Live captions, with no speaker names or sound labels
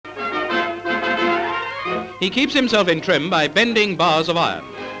He keeps himself in trim by bending bars of iron.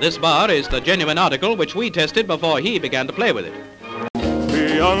 This bar is the genuine article which we tested before he began to play with it.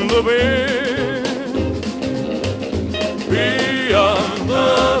 Beyond the bend, beyond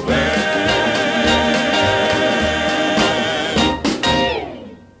the bend.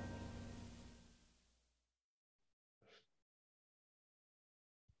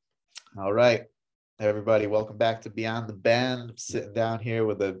 All right, everybody, welcome back to Beyond the Bend. I'm sitting down here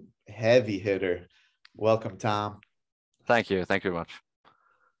with a heavy hitter. Welcome, Tom. Thank you very much.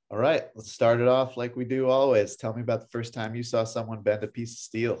 All right, let's start it off like we do always. Tell me about the first time you saw someone bend a piece of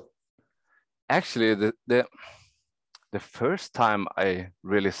steel. Actually, the first time I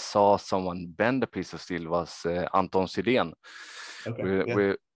really saw someone bend a piece of steel was Anton Sydén.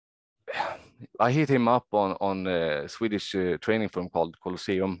 Okay, I hit him up on a Swedish training firm called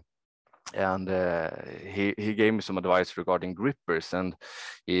Colosseum, and he gave me some advice regarding grippers, and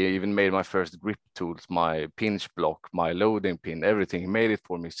he even made my first grip tools, my pinch block, my loading pin, everything. He made it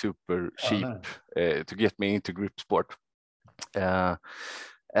for me super cheap. Nice. To get me into grip sport.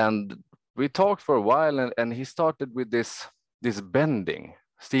 And we talked for a while, and he started with this bending,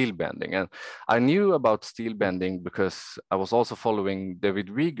 steel bending. And I knew about steel bending because I was also following David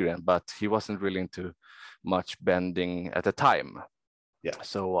Wigren, but he wasn't really into much bending at the time. Yeah.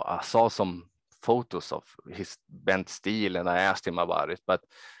 So I saw some photos of his bent steel and I asked him about it, but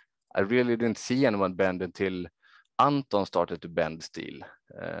I really didn't see anyone bend until Anton started to bend steel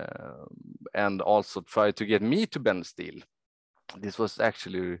and also tried to get me to bend steel. This was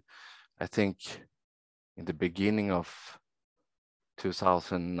actually, I think, in the beginning of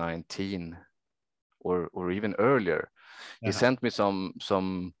 2019 or even earlier. He sent me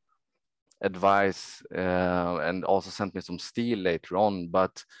some advice and also sent me some steel later on.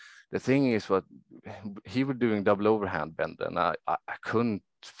 But the thing is, what he was doing double overhand bend, and I couldn't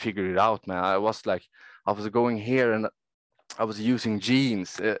figure it out, man. I was going here and I was using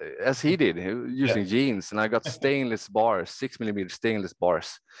jeans as he did. He was using jeans, and I got stainless bars, 6mm stainless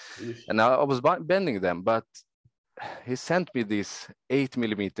bars, and I was bending them. But he sent me these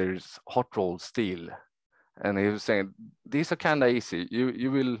 8mm hot rolled steel, and he was saying these are kind of easy.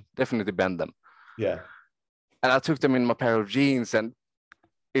 You will definitely bend them. Yeah. And I took them in my pair of jeans, and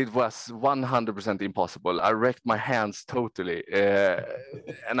it was 100% impossible. I wrecked my hands totally,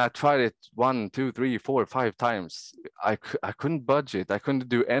 and I tried it 1, 2, 3, 4, 5 times. I couldn't budge it. I couldn't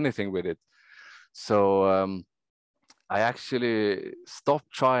do anything with it. So I actually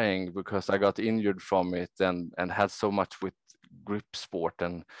stopped trying because I got injured from it and had so much with grip sport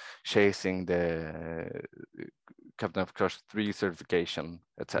and chasing the Captain of Crush 3 certification,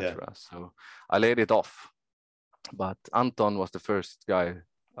 etc. Yeah. So I laid it off. But Anton was the first guy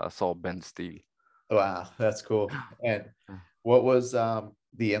I saw bend steel. Wow, that's cool. And what was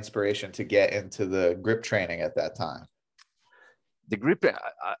the inspiration to get into the grip training at that time? The grip,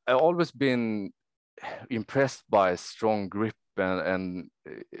 I always been impressed by strong grip, and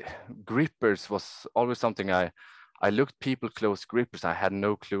grippers was always something I looked people close grippers. I had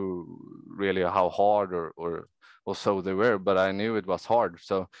no clue really how hard or so they were, but I knew it was hard.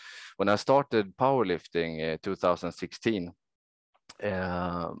 So when I started powerlifting in 2016,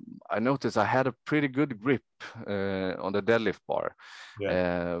 I noticed I had a pretty good grip on the deadlift bar.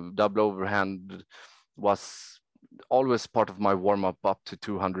 Double overhand was always part of my warm-up up to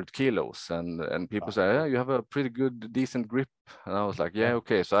 200 kilos, and people say, yeah, you have a pretty good, decent grip. And I was like, yeah,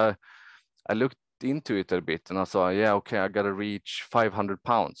 okay. So I looked into it a bit, and I saw, yeah, okay, I gotta reach 500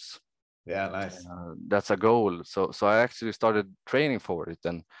 pounds. Yeah, nice. That's a goal. So I actually started training for it,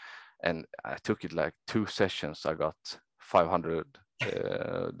 and I took it like 2 sessions. I got 500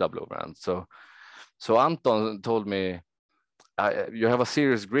 double overhand. So Anton told me, you have a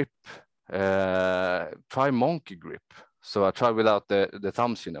serious grip. Try monkey grip. So I tried without the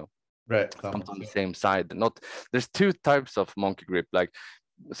thumbs, Right. thumbs on the same side. There's 2 types of monkey grip. Like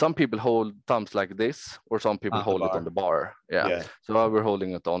some people hold thumbs like this, or some people hold it on the bar. Yeah. So I were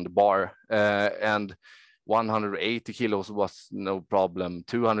holding it on the bar, and 180 kilos was no problem.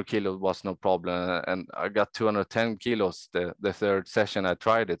 200 kilos was no problem, and I got 210 kilos the third session I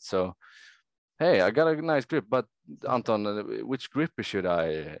tried it. So hey, I got a nice grip. But Anton, which gripper should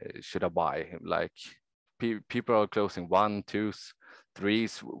I buy? Like people are closing 1, 2,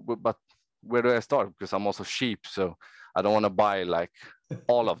 3s, but where do I start? Because I'm also cheap, so I don't want to buy like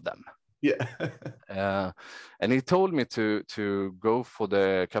all of them. Yeah. And he told me to go for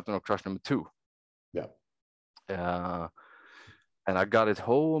the Captain of Crush number 2. Yeah. And I got it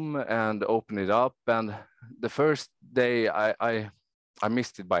home and opened it up, and the first day I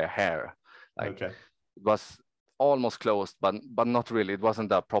missed it by a hair. Like it was almost closed, but not really. It wasn't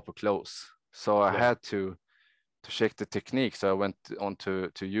that proper close. So I had to check the technique. So I went onto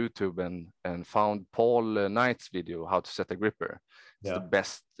YouTube and found Paul Knight's video, how to set a gripper. It's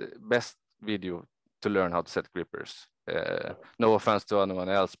the best video to learn how to set grippers. No offense to anyone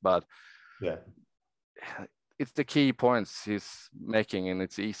else, but yeah, it's the key points he's making, and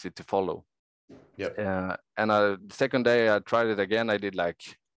it's easy to follow. Yeah. And the second day I tried it again. I did like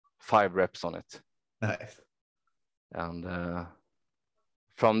 5 reps on it. Nice. And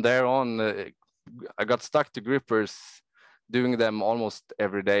from there on, I got stuck to grippers, doing them almost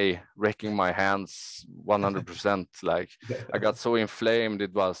every day, wrecking my hands 100%. Like I got so inflamed,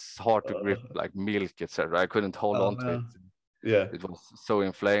 it was hard to grip like milk, etc. I couldn't hold on to it. Yeah, it was so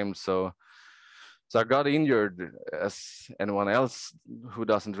inflamed. So I got injured as anyone else who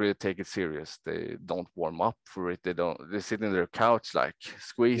doesn't really take it serious. They don't warm up for it. They sit in their couch like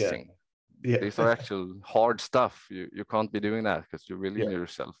squeezing. Yeah. These are actual hard stuff. You can't be doing that because you really injure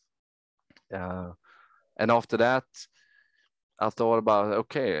yourself. And after that, I thought about,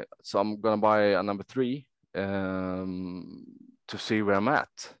 okay, so I'm gonna buy a number 3 to see where I'm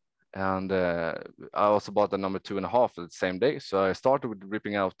at. And I also bought a number 2.5 the same day. So I started with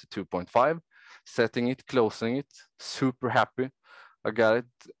ripping out the 2.5, setting it, closing it, super happy. I got it.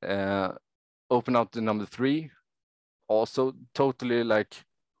 Open up the number 3, also totally like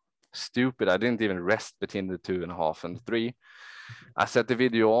stupid. I didn't even rest between the 2.5 and the 3. I set the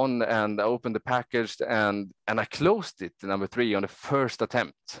video on and I opened the package and I closed it, the number 3, on the first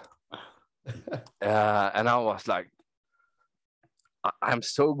attempt. And I was like, I'm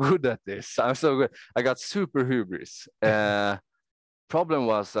so good at this. I'm so good. I got super hubris. Problem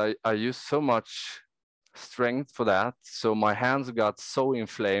was I used so much strength for that. So my hands got so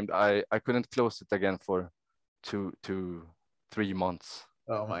inflamed. I couldn't close it again for 2 to 3 months.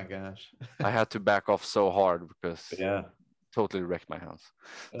 Oh my gosh. I had to back off so hard because totally wrecked my hands.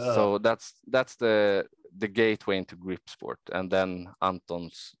 So that's the gateway into grip sport. And then Anton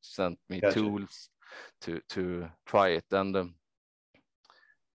sent me tools to try it. And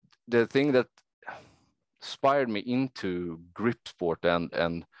the thing that inspired me into grip sport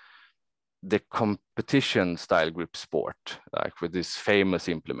and the competition style grip sport, like with these famous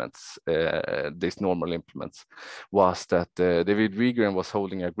implements, these normal implements, was that David Wigren was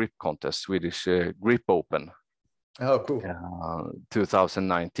holding a grip contest, Swedish Grip Open. Oh, cool.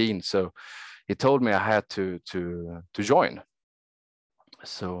 2019. So he told me I had to join.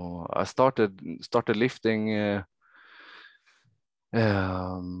 So I started lifting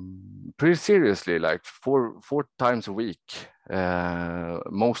pretty seriously, like four times a week.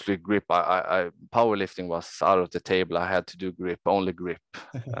 Mostly grip. I powerlifting was out of the table. I had to do grip, only grip.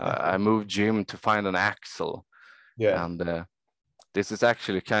 I moved gym to find an axle. And this is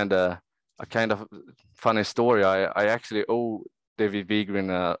actually a kind of funny story. I actually owe David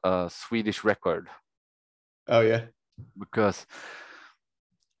Wigren a Swedish record. Oh yeah, because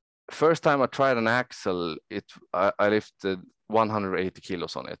first time I tried an axle, I lifted 180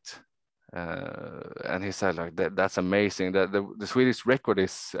 kilos on it, and he said like that's amazing. That the Swedish record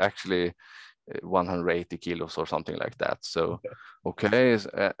is actually 180 kilos or something like that. So okay,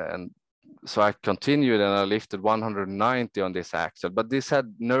 and so I continued and I lifted 190 on this axle, but this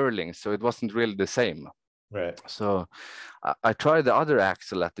had knurling, so it wasn't really the same. Right. So I tried the other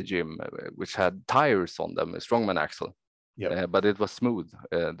axle at the gym, which had tires on them, a Strongman axle, but it was smooth,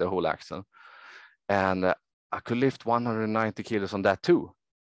 the whole axle. And I could lift 190 kilos on that too.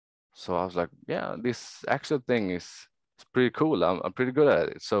 So I was like, yeah, this axle thing is pretty cool. I'm pretty good at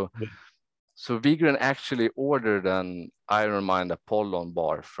it. So Wigren actually ordered an Ironmind Apollon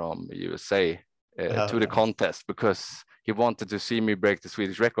bar from USA to the contest because he wanted to see me break the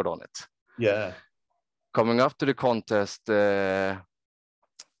Swedish record on it. Yeah. Coming up to the contest,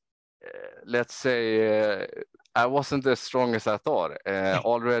 let's say I wasn't as strong as I thought.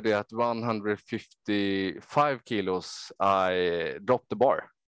 Already at 155 kilos, I dropped the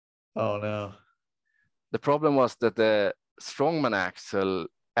bar. Oh no. The problem was that the Strongman axle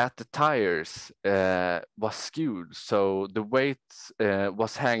at the tires was skewed. So the weight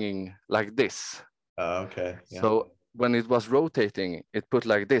was hanging like this. Oh, okay. Yeah. So when it was rotating, it put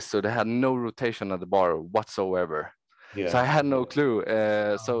like this. So they had no rotation of the bar whatsoever. Yeah. So I had no clue.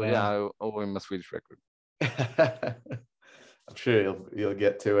 So man. Yeah, I owe him a Swedish record. I'm sure you'll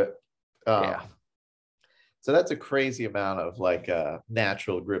get to it. Yeah. So that's a crazy amount of like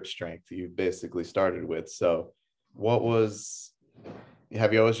natural grip strength you basically started with. So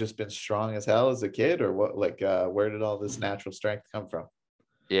have you always just been strong as hell as a kid, or what? Like, where did all this natural strength come from?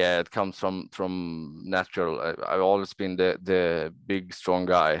 Yeah, it comes from natural. I've always been the big, strong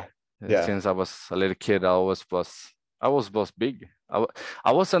guy. Since I was a little kid, I was big.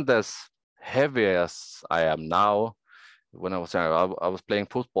 I wasn't as heavy as I am now. When I was younger, I was playing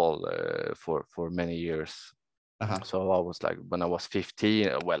football for many years. So I was like, when I was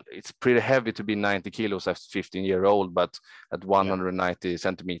 15, well, it's pretty heavy to be 90 kilos as 15-year-old, but at 190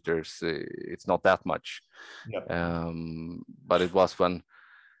 centimeters, it's not that much. Yep. But it was when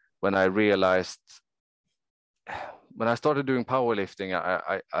I realized, when I started doing powerlifting,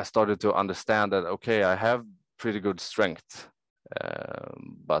 I started to understand that, okay, I have pretty good strength,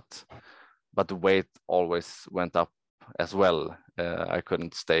 but the weight always went up as well. I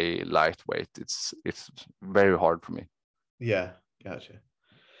couldn't stay lightweight. It's very hard for me. Yeah, gotcha.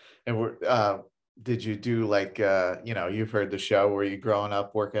 And did you do like you've heard the show, were you growing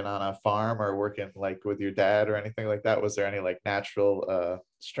up working on a farm or working like with your dad or anything like that? Was there any like natural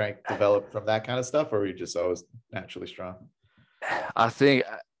strength developed from that kind of stuff, or were you just always naturally strong? I think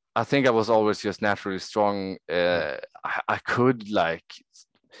I was always just naturally strong. I could, like,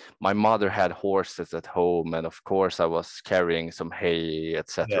 my mother had horses at home, and of course I was carrying some hay,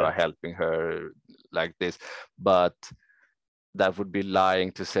 etc., helping her like this. But that would be lying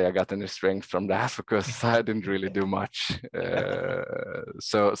to say I got any strength from that, because I didn't really do much.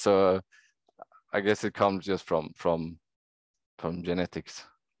 So I guess it comes just from genetics.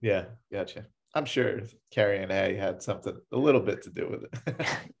 Yeah, gotcha. I'm sure carrying hay had something a little bit to do with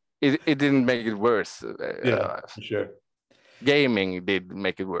it. It didn't make it worse. Yeah, for sure. Gaming did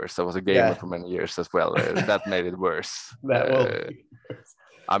make it worse. I was a gamer for many years as well. That made it worse. That will be worse.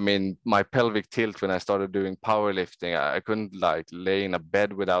 I mean, my pelvic tilt when I started doing powerlifting, I couldn't like lay in a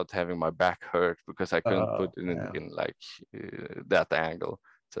bed without having my back hurt, because I couldn't put it in like that angle,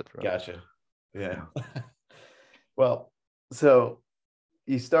 etc. Gotcha. Yeah. Well, so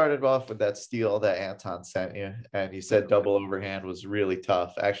you started off with that steel that Anton sent you, and you said double overhand was really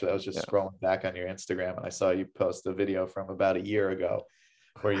tough. Actually, I was just scrolling back on your Instagram, and I saw you post a video from about a year ago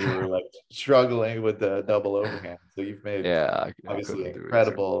where you were like struggling with the double overhand. So you've made obviously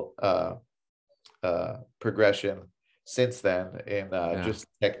incredible progression since then in just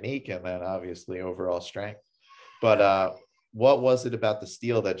technique, and then obviously overall strength. But what was it about the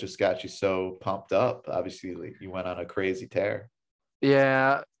steel that just got you so pumped up? Obviously, you went on a crazy tear.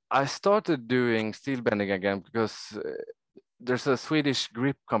 Yeah, I started doing steel bending again because there's a Swedish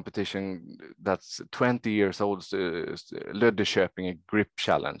grip competition that's 20 years old, Löddeköping Grip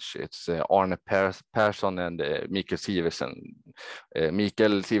Challenge. It's Arne Persson and Mikael Siversen.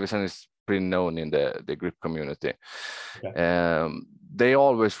 Mikael Siversen is pretty known in the grip community. They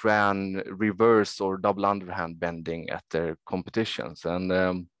always ran reverse or double underhand bending at their competitions.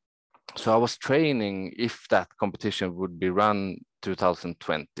 And so I was training if that competition would be run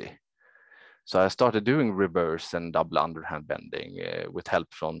 2020. So I started doing reverse and double underhand bending with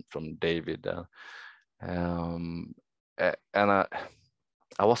help from David. And I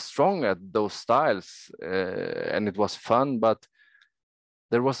was strong at those styles, and it was fun, but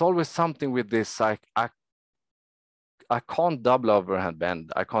there was always something with this. I can't double overhand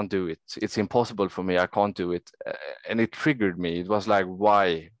bend. I can't do it. It's impossible for me. I can't do it. And it triggered me. It was like,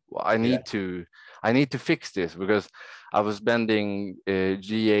 why? I need to fix this, because I was bending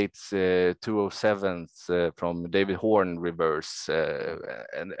G8's 207s from David Horn reverse,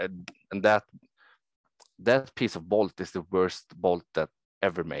 and that piece of bolt is the worst bolt that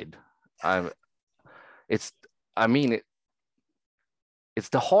ever made. It's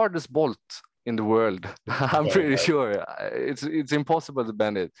the hardest bolt in the world. I'm pretty sure it's impossible to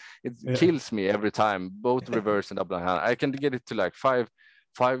bend it. It kills me every time, both reverse and double underhand. I can get it to like 5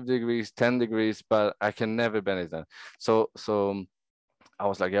 degrees, 10 degrees, but I can never bend it then. So I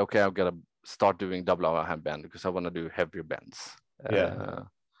was like, okay, I've got to start doing double overhand bend because I want to do heavier bends.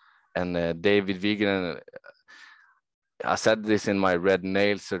 And David Wigren, I said this in my red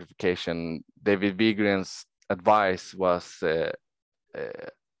nail certification. David Wigren's advice was,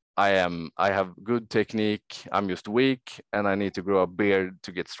 I have good technique, I'm just weak, and I need to grow a beard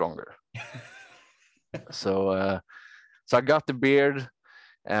to get stronger. So I got the beard,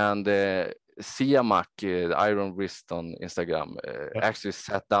 and Siamak, Iron Wrist on Instagram, actually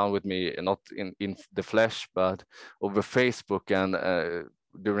sat down with me, not in the flesh, but over Facebook. And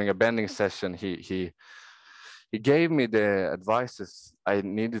during a bending session, he gave me the advices I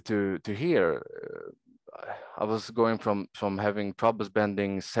needed to hear. I was going from having troubles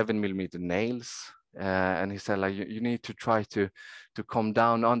bending 7mm nails, and he said, like, you need to try to come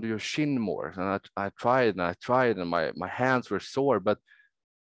down under your shin more. And I tried, and my hands were sore, but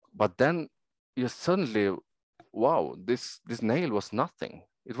then you suddenly, wow, this nail was nothing.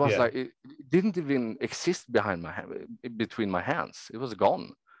 It was like it didn't even exist between my hands. It was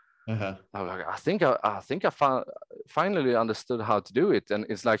gone. I was like, I think I finally understood how to do it. And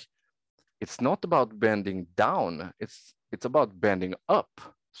it's like, it's not about bending down, it's about bending up.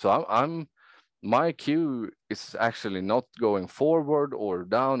 So my cue is actually not going forward or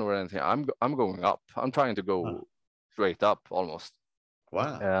down or anything. I'm going up. I'm trying to go straight up almost.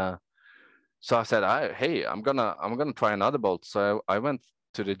 Wow. So I said, hey, I'm gonna try another bolt. So I went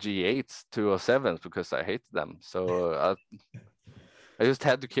to the G8s 207s because I hated them. So I just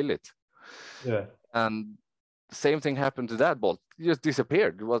had to kill it. Yeah. And same thing happened to that bolt. It just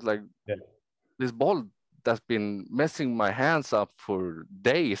disappeared. It was like this bolt that's been messing my hands up for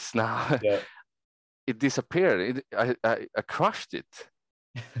days now. Yeah. It disappeared. I crushed it.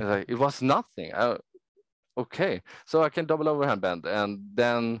 Like, it was nothing. Okay, so I can double overhand bend, and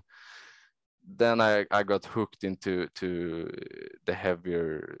then I got hooked into the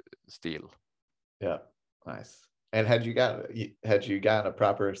heavier steel. Yeah, nice. And had you gotten a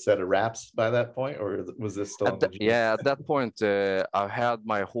proper set of wraps by that point, or was this still? At that point, I had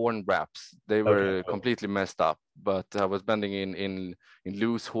my horn wraps. They were completely messed up, but I was bending in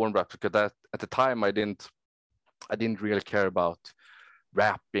loose horn wraps because at the time I didn't really care about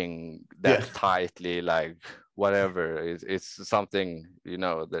wrapping that tightly, like whatever. It's something, you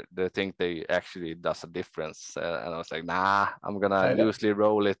know, that they think they actually does a difference, and I was like, nah, I'm gonna loosely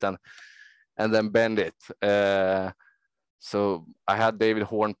roll it and then bend it. So I had David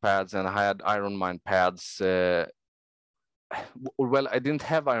Horn pads and I had Iron Mind pads. Well, I didn't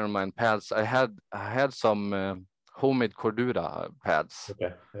have Iron Mind pads. I had some homemade Cordura pads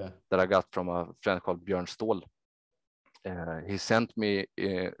that I got from a friend called Björn Ståhl. He sent me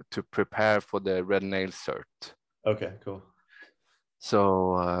to prepare for the Red Nail cert. Okay, cool.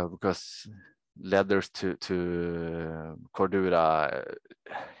 So because leathers to Cordura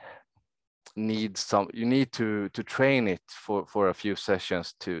you need to train it for a few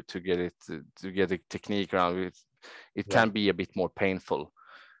sessions to get the technique around it. Can be a bit more painful,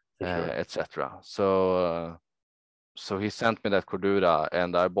 etc. So he sent me that Cordura,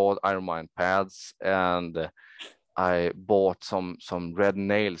 and I bought Iron Mind pads, and I bought some red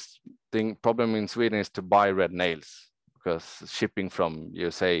nails. Problem in Sweden is to buy red nails because shipping from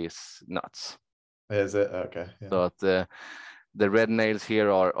USA is nuts. Is it? Okay. Yeah. So the red nails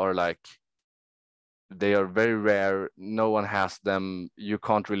here are like, they are very rare. No one has them. You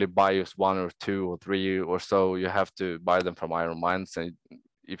can't really buy just 1 or 2 or 3 or so. You have to buy them from Iron Minds, and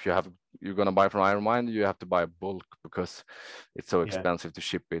if you're gonna buy from Iron Mind, you have to buy bulk because it's so expensive to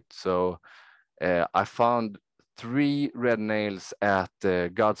ship it. So I found 3 red nails at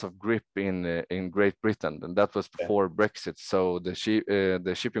Gods of Grip in Great Britain, and that was before Brexit. So the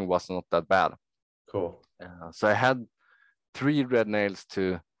shipping was not that bad. Cool. So I had 3 red nails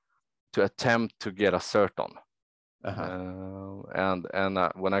to attempt to get a cert on. And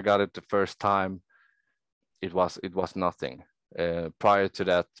when I got it the first time, it was nothing. Prior to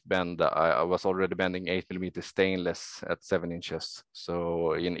that bend, I was already bending 8mm stainless at 7 inches,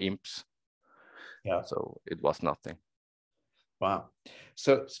 so in imps. So it was nothing. Wow.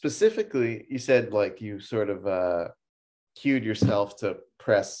 So specifically, you said like you sort of cued yourself to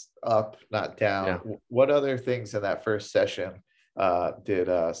press up, not down. What other things in that first session did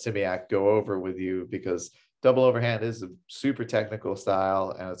Simiak go over with you? Because double overhand is a super technical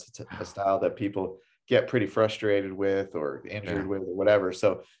style, and it's a style that people get pretty frustrated with or injured with or whatever.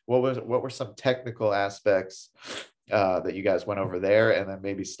 So what were some technical aspects that you guys went over there, and then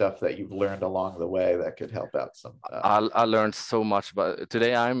maybe stuff that you've learned along the way that could help out some? I learned so much, but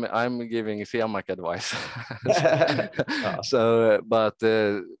today I'm giving Simiak advice. So, but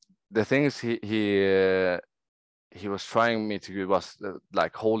the things he was trying me to do was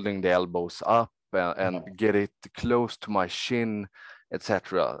like holding the elbows up and get it close to my shin,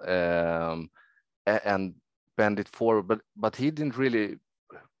 etc. And bend it forward. But he didn't really.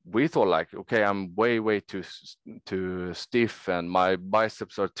 We thought like, okay, I'm way too stiff, and my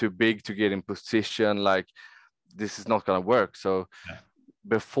biceps are too big to get in position. Like, this is not gonna work. So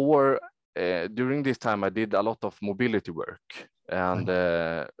before, during this time, I did a lot of mobility work, and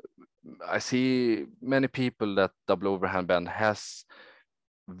I see many people that double overhand bend has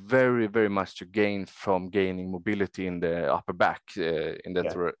very much to gain from gaining mobility in the upper back, in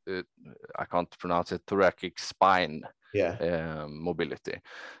the I can't pronounce it, thoracic spine. Mobility.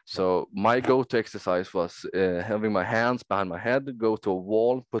 So my go-to exercise was having my hands behind my head, go to a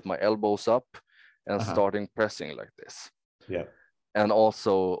wall, put my elbows up, and starting pressing like this. And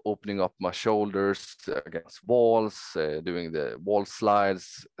also opening up my shoulders against walls, doing the wall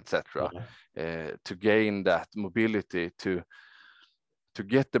slides, etc. To gain that mobility to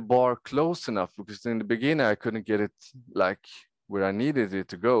get the bar close enough, because in the beginning I couldn't get it like where I needed it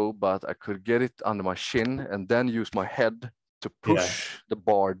to go, but I could get it under my shin and then use my head to push the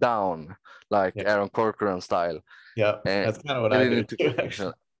bar down, like Aaron Corcoran style. Yeah, and that's kind of what get I it did into too, position.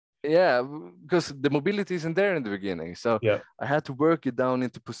 actually. Yeah, because the mobility isn't there in the beginning. So I had to work it down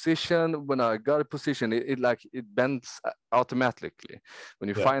into position. When I got a position, it bends automatically. When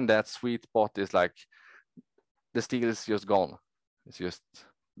you find that sweet spot, it's like the steel is just gone. It's just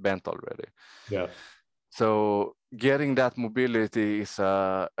bent already. Yeah. So getting that mobility is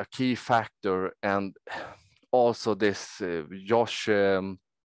a key factor. And also this Josh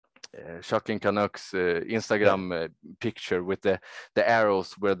Shocking Canucks Instagram picture with the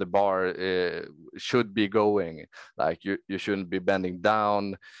arrows where the bar should be going. Like you shouldn't be bending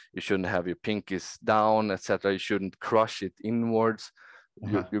down, you shouldn't have your pinkies down, etc. You shouldn't crush it inwards.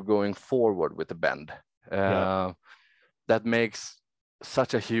 You're going forward with the bend. That makes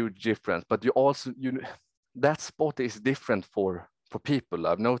such a huge difference. But you also that spot is different for people.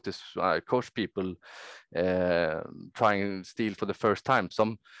 I've noticed I coach people trying steel for the first time.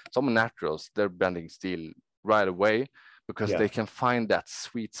 Some naturals, they're bending steel right away because they can find that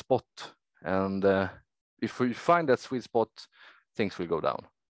sweet spot. And if we find that sweet spot, things will go down.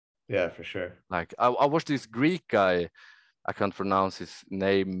 Yeah, for sure. Like I watched this Greek guy, I can't pronounce his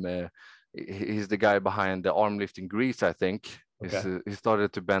name. He's the guy behind the arm lifting Greece, I think. He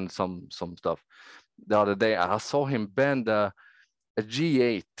started to bend some stuff. The other day, I saw him bend a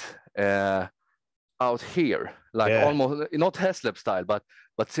G8 out here, like almost not Heslop style, but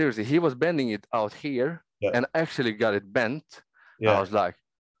seriously, he was bending it out here and actually got it bent. I was like,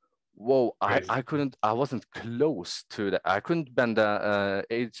 whoa, I wasn't close to that. I couldn't bend a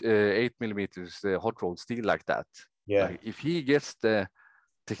 8 millimeters hot rolled steel like that. Like, if he gets the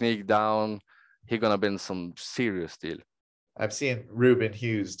technique down, he's gonna bend some serious steel. I've seen Ruben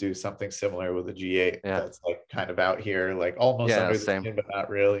Hughes do something similar with a G8 that's like kind of out here, like almost under the skin, but not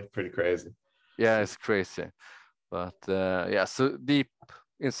really. Pretty crazy. Yeah, it's crazy. But so deep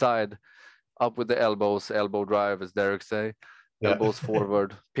inside, up with the elbows, elbow drive, as Derek say, elbows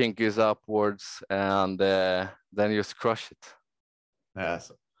forward, pinkies upwards, and then you just crush it.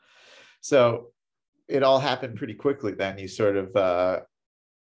 Awesome. So it all happened pretty quickly then. You sort of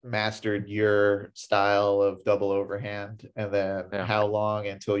mastered your style of double overhand, and then how long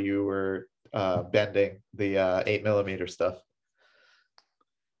until you were bending the 8 millimeter stuff?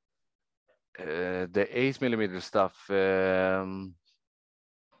 The 8 millimeter stuff, I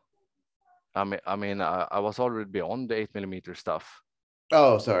was already beyond the 8 millimeter stuff.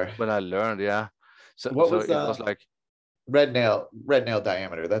 Oh, sorry. When I learned, so what was, it was like red nail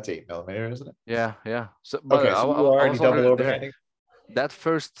diameter. That's 8 millimeter, isn't it? Yeah. So, but okay, so you were already double overhanding. That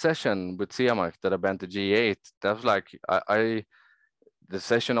first session with Siamak that I bent the G8, that was like the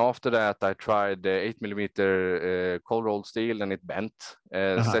session after that I tried the 8 millimeter cold rolled steel and it bent.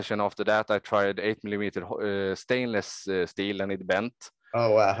 Session after that I tried 8 millimeter stainless steel and it bent.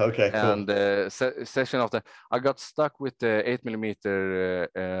 Oh wow, okay, cool. And session after I got stuck with the 8 millimeter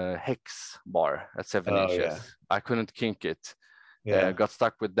hex bar at 7 inches. I couldn't kink it. Got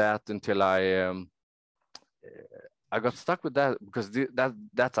stuck with that until I got stuck with that because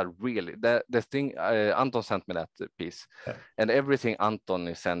that's a really the thing. Anton sent me that piece, and everything Anton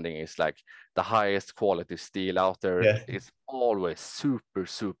is sending is like the highest quality steel out there. It's always super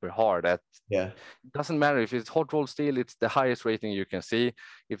hard. It doesn't matter if it's hot rolled steel; it's the highest rating you can see.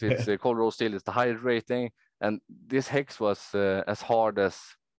 If it's cold rolled steel, it's the highest rating. And this hex was as hard as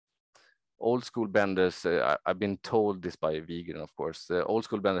old school benders. I've been told this by Vegan, of course. The old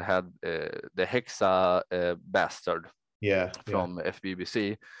school bender had the Hexa bastard from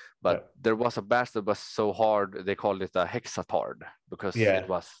FBBC, but there was a bastard was so hard they called it a Hexatard because it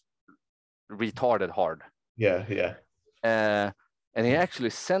was retarded hard. And he actually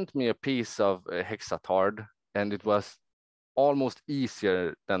sent me a piece of Hexatard, and it was almost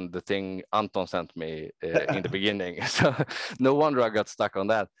easier than the thing Anton sent me in the beginning. So no wonder I got stuck on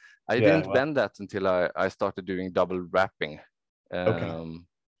that. I didn't bend that until I started doing double wrapping. And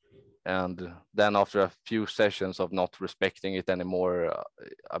then after a few sessions of not respecting it anymore,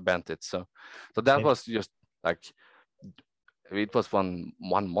 I bent it. So that was just like, it was one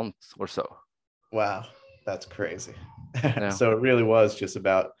month or so. Wow, that's crazy. So it really was just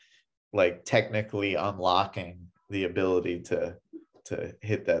about like technically unlocking the ability to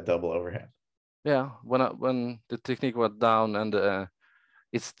hit that double overhand. When the technique went down and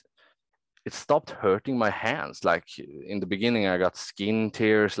it stopped hurting my hands. Like in the beginning, I got skin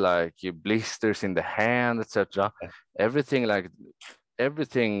tears, like blisters in the hand, etc. Everything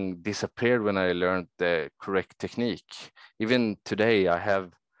disappeared when I learned the correct technique. Even today, I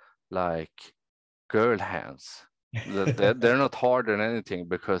have like girl hands. They're not hard than anything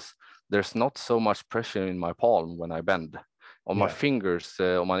because there's not so much pressure in my palm when I bend. on my fingers,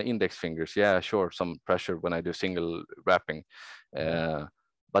 on my index fingers. Yeah, sure, some pressure when I do single wrapping.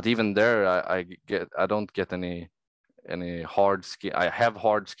 But even there, I don't get any hard skin. I have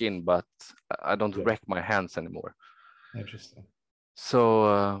hard skin, but I don't wreck my hands anymore. Interesting.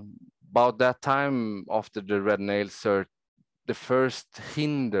 So about that time, after the red nail cert, the first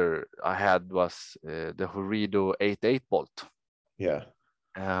hinder I had was the Horido 8/8 bolt. Yeah.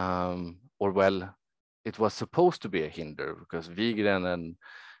 Or well, it was supposed to be a hinder because Wigren and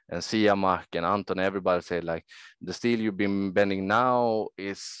Siamak and Anton, everybody say like the steel you've been bending now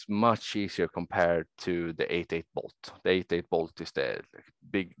is much easier compared to the 8/8 bolt. The 8/8 bolt is the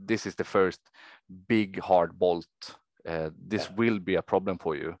big. This is the first big hard bolt. This will be a problem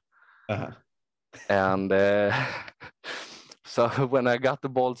for you. And so when I got the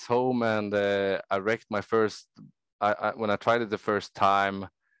bolts home and I wrecked my first, when I tried it the first time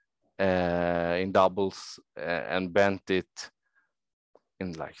in doubles and bent it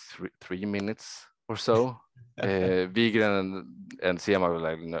in like 3 minutes or so, Wigren and Siamak were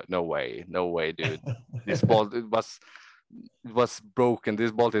like, no way, dude. This bolt, it was broken.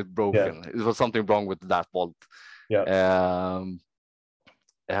 This bolt is broken. It was something wrong with that bolt.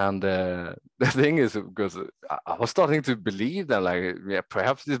 And the thing is, because I was starting to believe that, like,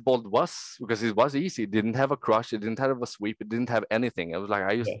 perhaps this bolt was, because it was easy. It didn't have a crush. It didn't have a sweep. It didn't have anything. It was like,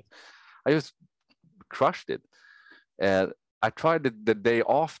 I just crushed it. And I tried it the day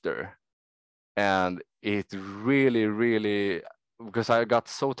after, and it really, because I got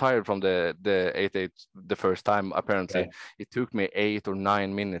so tired from the 8/8 the first time, apparently it took me 8 or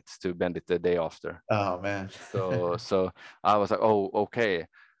 9 minutes to bend it the day after. Oh man. so I was like, oh, okay,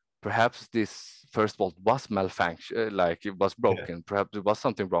 perhaps this first bolt was malfunction, like it was broken. Perhaps there was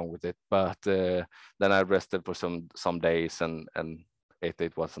something wrong with it. But then I rested for some days, and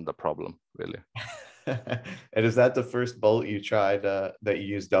 8/8 wasn't the problem, really. And is that the first bolt you tried that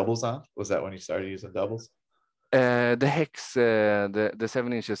you used doubles on? Was that when you started using doubles? The hex, the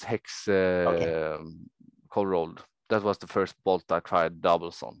 7 inches hex cold rolled. That was the first bolt I tried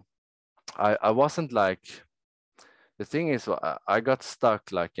doubles on. I wasn't like, the thing is, I got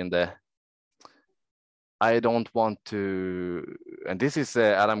stuck like in the, I don't want to, and this is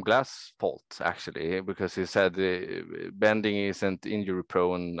Adam Glass' fault actually, because he said bending isn't injury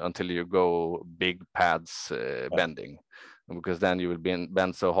prone until you go big pads bending, because then you will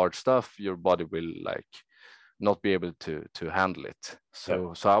bend so hard stuff, your body will like not be able to handle it.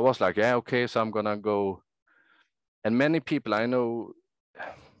 So I was like, yeah, okay, so I'm gonna go. And many people I know,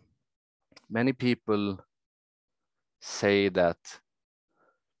 many people say that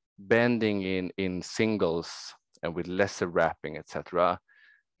bending in singles and with lesser wrapping, etc.,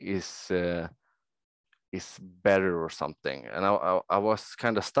 is better or something. And I was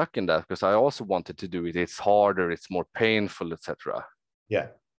kind of stuck in that, because I also wanted to do it. It's harder, it's more painful, etc. Yeah.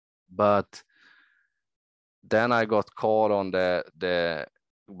 But then I got caught on the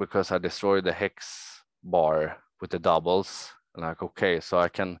because I destroyed the hex bar with the doubles, and like, okay, so I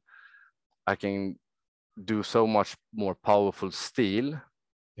can do so much more powerful steel.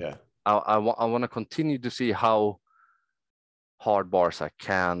 Yeah. I want to continue to see how hard bars I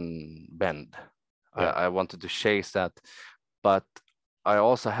can bend. I wanted to chase that, but I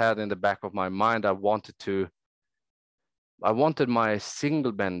also had in the back of my mind, I wanted my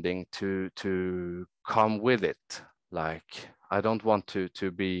single bending to come with it. Like, I don't want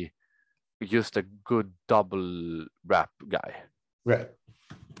to be just a good double wrap guy. Right.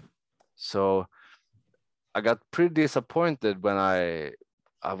 So I got pretty disappointed when I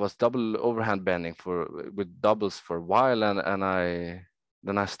was double overhand bending with doubles for a while, and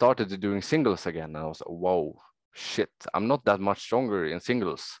then I started doing singles again. And I was like, whoa, shit, I'm not that much stronger in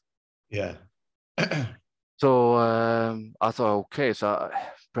singles. Yeah. So I thought, okay, so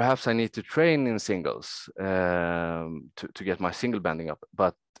perhaps I need to train in singles to get my single bending up.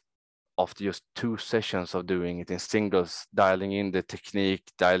 But after just 2 sessions of doing it in singles, dialing in the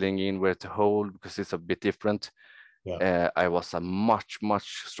technique, dialing in where to hold, because it's a bit different, I was a much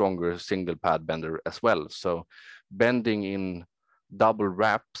stronger single pad bender as well. So bending in double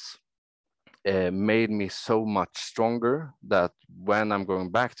wraps made me so much stronger that when I'm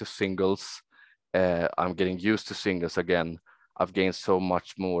going back to singles, I'm getting used to singles again. I've gained so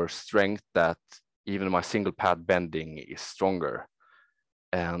much more strength that even my single pad bending is stronger.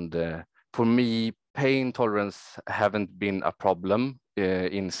 And for me, pain tolerance haven't been a problem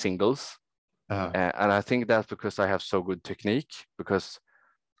in singles. And I think that's because I have so good technique, because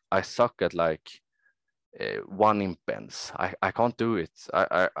I suck at like 1 imp bends. I can't do it.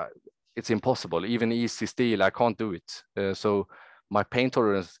 It's impossible. Even easy steel, I can't do it. So my pain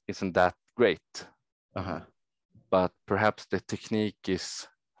tolerance isn't that great. but perhaps the technique is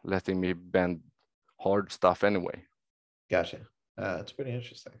letting me bend hard stuff anyway. Gotcha. That's pretty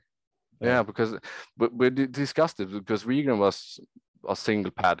interesting. Yeah, because we discussed it because Regan was a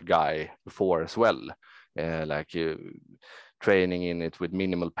single pad guy before as well, training in it with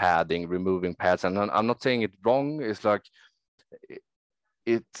minimal padding, removing pads. And I'm not saying it wrong. It's like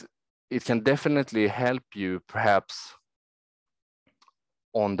it can definitely help you perhaps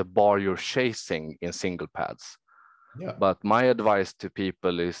on the bar you're chasing in single pads. Yeah. But my advice to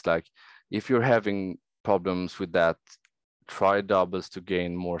people is like, if you're having problems with that, try doubles to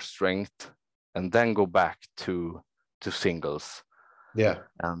gain more strength and then go back to singles. Yeah.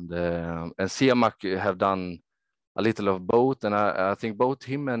 And Siamak have done a little of both, and I think both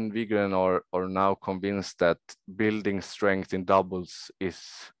him and Vigren are now convinced that building strength in doubles is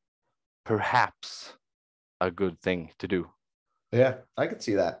perhaps a good thing to do. Yeah, I could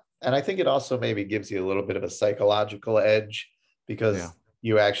see that. And I think it also maybe gives you a little bit of a psychological edge because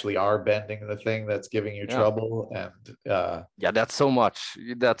you actually are bending the thing that's giving you trouble. And that's so much.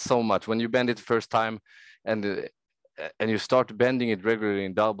 That's so much. When you bend it the first time and you start bending it regularly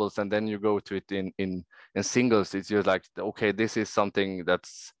in doubles, and then you go to it in singles, it's just like, okay, this is something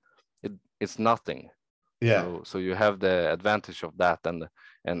it's nothing. Yeah. So you have the advantage of that, and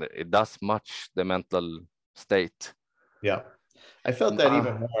it does much the mental state. Yeah. I felt that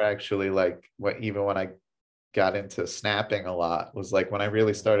even more actually, like even when I got into snapping a lot, was like when I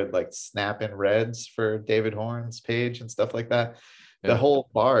really started like snapping reds for David Horn's page and stuff like that. The whole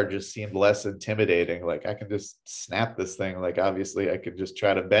bar just seemed less intimidating. Like I can just snap this thing. Like obviously I could just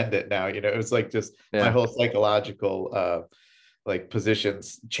try to bend it now. You know, it was like just my whole psychological like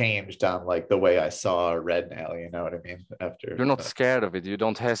positions changed on like the way I saw a red nail. You know what I mean? After you're not scared of it, you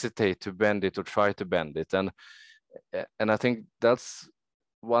don't hesitate to bend it or try to bend it, and I think that's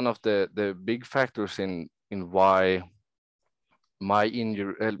one of the big factors in why my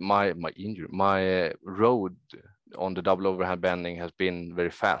road on the double overhand bending has been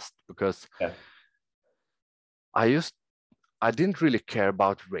very fast, because I didn't really care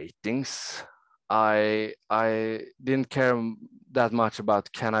about ratings. I didn't care that much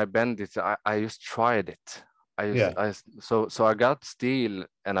about can I bend it. I just tried it. So I got steel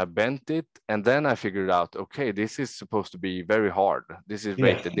and I bent it, and then I figured out, okay, this is supposed to be very hard. This is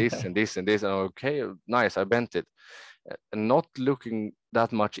rated this and this and this, and okay, nice, I bent it. And not looking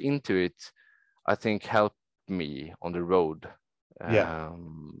that much into it, I think helped me on the road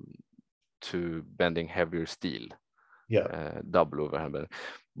to bending heavier steel. Double overhand bending.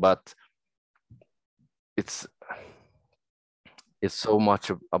 But it's so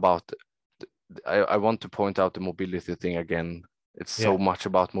much about I want to point out the mobility thing again. It's so much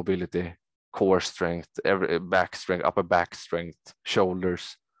about mobility, core strength, every back strength, upper back strength,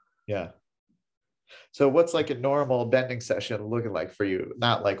 shoulders. Yeah. So what's like a normal bending session looking like for you?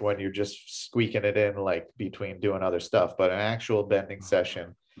 Not like when you're just squeaking it in like between doing other stuff, but an actual bending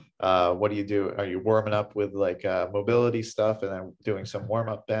session. What do you do? Are you warming up with like mobility stuff and then doing some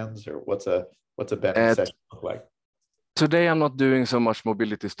warm-up bends, or what's a bending session look like? Today I'm not doing so much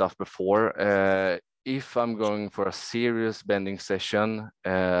mobility stuff before. If I'm going for a serious bending session,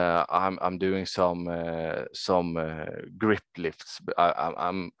 I'm doing some grip lifts.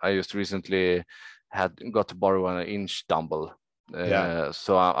 I just recently got to borrow an inch dumbbell.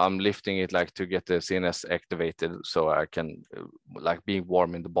 So I'm lifting it like to get the CNS activated, so I can like be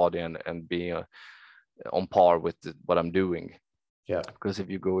warm in the body and be on par with what I'm doing. Yeah, because if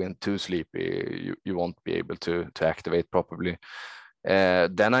you go in too sleepy, you won't be able to activate properly.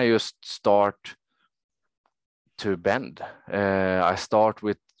 Then I just start to bend. I start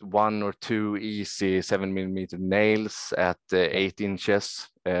with 1 or 2 easy 7mm nails at 8 inches.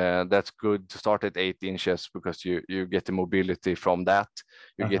 That's good to start at 8 inches because you get the mobility from that.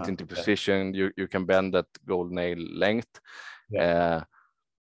 You get into position. You can bend at gold nail length.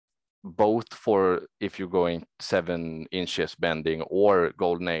 Both for if you're going 7 inches bending or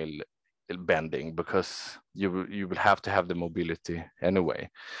gold nail bending, because you will have to have the mobility anyway.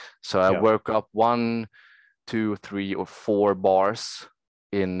 So I work up 1, 2, 3, or 4 bars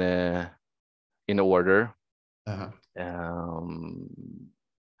in order.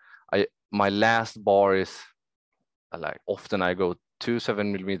 My last bar is like often I go 2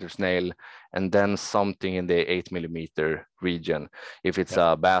 7mm nail and then something in the 8mm region. If it's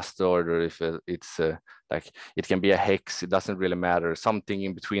a bastard or if it's like it can be a hex, it doesn't really matter. Something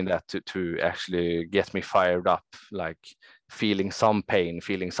in between that to actually get me fired up, like feeling some pain,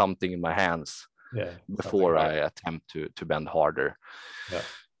 feeling something in my hands before I attempt to bend harder.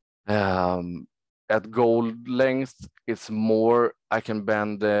 At gold length, it's more I can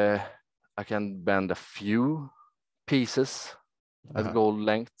bend a few pieces at goal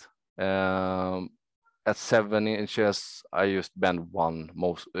length. At 7 inches, I just bend one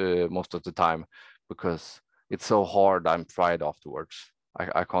most of the time because it's so hard. I'm fried afterwards.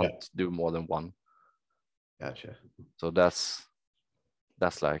 I can't do more than one. Gotcha. So that's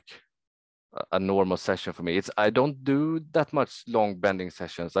like a normal session for me. I don't do that much long bending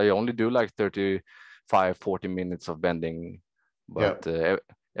sessions. I only do like 35-40 minutes of bending, but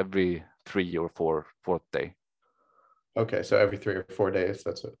every 3 or 4th day. Okay, so every 3 or 4 days,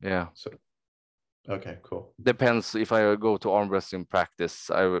 that's it. Yeah. So okay, cool. Depends. If I go to arm wrestling practice,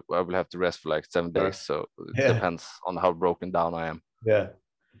 I will have to rest for like 7 days. So it depends on how broken down I am. Yeah.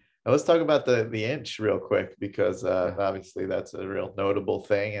 Now let's talk about the inch real quick, because obviously that's a real notable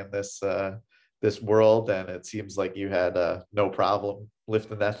thing in this world, and it seems like you had no problem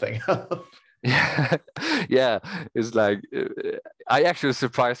lifting that thing up. Yeah, it's like I actually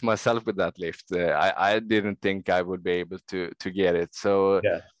surprised myself with that lift. I didn't think I would be able to get it. So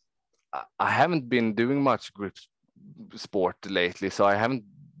I haven't been doing much grip sport lately, so I haven't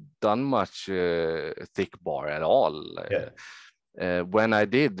done much thick bar at all. When I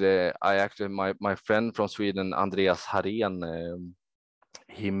did, I actually my friend from Sweden, Andreas Harén,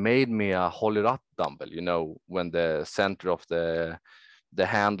 he made me a Holyrat dumbbell. You know, when the center of the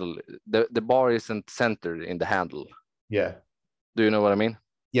handle, the bar isn't centered in the handle. Yeah. Do you know what I mean?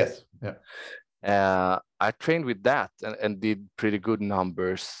 Yes. Yeah. I trained with that and did pretty good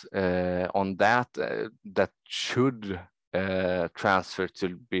numbers on that. That should transfer to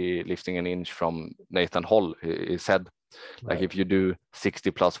be lifting an inch from Nathan Hall. He said, like, if you do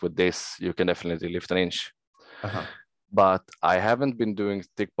 60 plus with this, you can definitely lift an inch. But I haven't been doing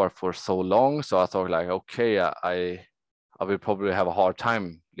thick bar for so long, so I thought, like, okay, I will probably have a hard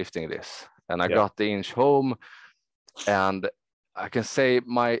time lifting this. And I got the inch home, and I can say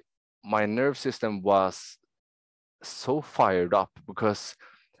my nerve system was so fired up because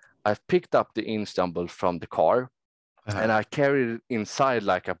I picked up the inch dumbbell from the car and I carried it inside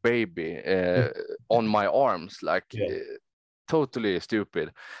like a baby on my arms, like totally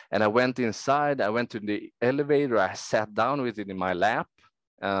stupid. And I went inside, I went to the elevator, I sat down with it in my lap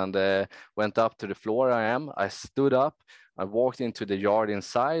and went up to the floor I stood up, I walked into the yard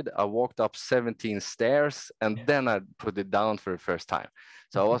inside, I walked up 17 stairs, and then I put it down for the first time.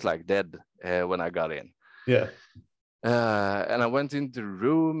 So I was like dead when I got in. And I went into the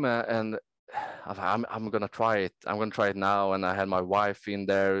room and I'm gonna try it. I'm gonna try it now. And I had my wife in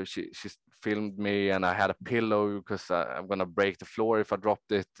there. She filmed me, and I had a pillow because I'm gonna break the floor if I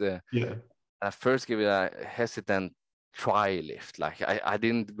dropped it. I first gave it a hesitant try lift. Like I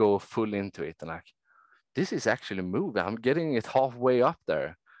didn't go full into it, and like, this is actually moving. I'm getting it halfway up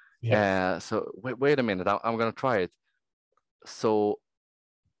there. So wait a minute. I'm gonna try it. So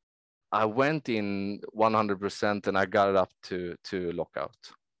I went in 100% and I got it up to lockout.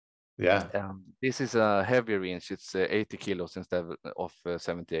 This is a heavier inch. It's 80 kilos instead of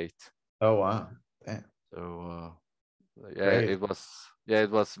 78. Oh wow! Damn. So it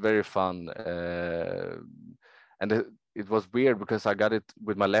was very fun, and it was weird because I got it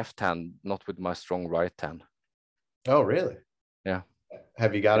with my left hand, not with my strong right hand. Oh really? Yeah.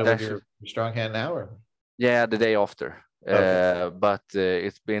 Have you got it with your strong hand now, or? Yeah, the day after. But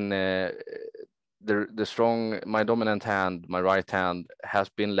it's been the strong, my dominant hand, my right hand has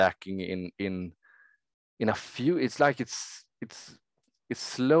been lacking in a few. It's like it's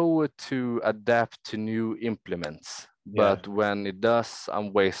slower to adapt to new implements, but when it does,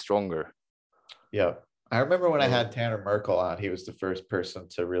 I'm way stronger. Yeah, I remember when I had Tanner Merkel on, he was the first person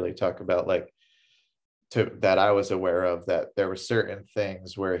to really talk about that I was aware of, that there were certain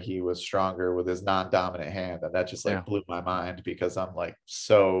things where he was stronger with his non-dominant hand, and that just blew my mind because I'm like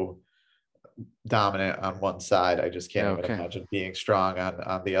so dominant on one side. I just can't even imagine being strong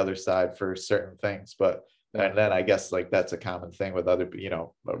on the other side for certain things. But and then I guess like that's a common thing with other,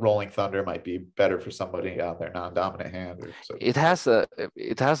 Rolling Thunder might be better for somebody on their non-dominant hand. It has at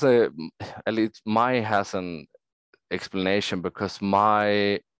least mine has an explanation because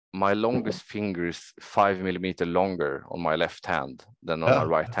my longest finger is 5 millimeters longer on my left hand than on my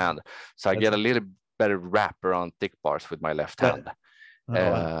right hand. So I get a little better wrap around thick bars with my left hand.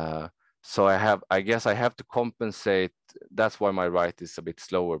 So I guess I have to compensate. That's why my right is a bit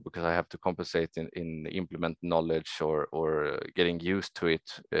slower, because I have to compensate in implement knowledge or getting used to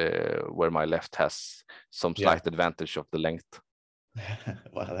it, where my left has some slight advantage of the length.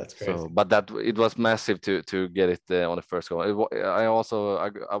 Wow, that's crazy. So, but that it was massive to get it on the first go.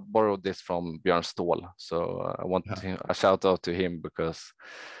 I borrowed this from Björn Ståhl, so I want a shout out to him because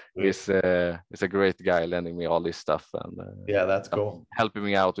he's a great guy lending me all this stuff and yeah, that's cool. Helping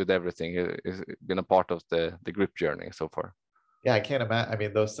me out with everything. He's been a part of the grip journey so far. Yeah, I can't imagine. I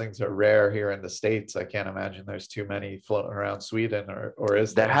mean, those things are rare here in the States. I can't imagine there's too many floating around Sweden, or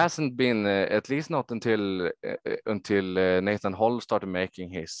is there? There hasn't been, at least not until Nathan Hall started making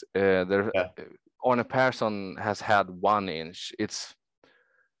his. Arne Persson has had 1 inch.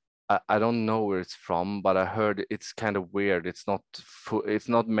 I don't know where it's from, but I heard it's kind of weird. It's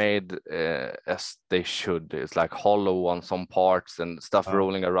not made as they should. It's like hollow on some parts and stuff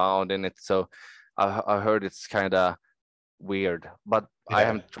rolling around in it. So I heard it's kind of weird, but I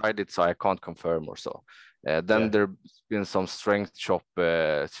haven't tried it, so I can't confirm or so. Then there's been some strength shop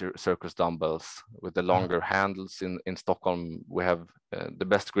circus dumbbells with the longer handles in Stockholm. We have the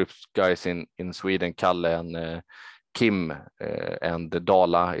best grips guys in Sweden, Kalle and Kim, and the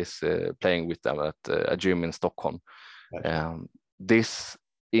Dala is playing with them at a gym in Stockholm. This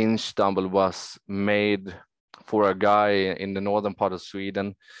inch dumbbell was made for a guy in the northern part of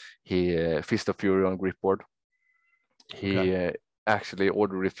Sweden. He Fist of Fury on gripboard. He actually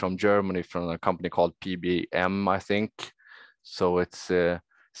ordered it from Germany from a company called PBM, I think. So it's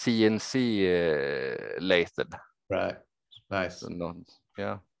CNC lathed. Right. Nice.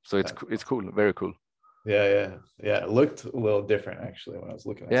 So it's cool. Very cool. Yeah. It looked a little different actually when I was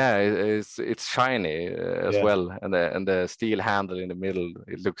looking at it. It's shiny as well, and the steel handle in the middle.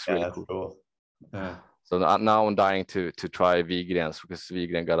 It looks really cool. Yeah. So now I'm dying to try Wigren's because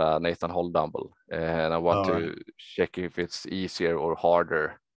Wigren got a Nathan Hall dumbbell, and I want to check if it's easier or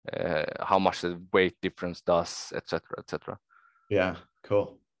harder, how much the weight difference does, etc. Yeah,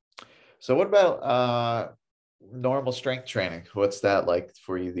 cool. So what about normal strength training? What's that like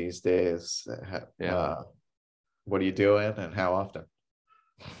for you these days? What are you doing and how often?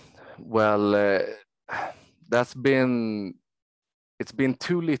 Well, it's been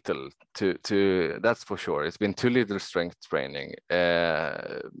too little to that's for sure. It's been too little strength training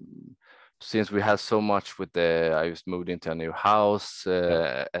since we had so much with I just moved into a new house,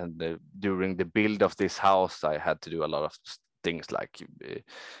 and during the build of this house I had to do a lot of things like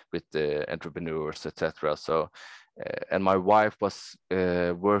with the entrepreneurs, etc. So and my wife was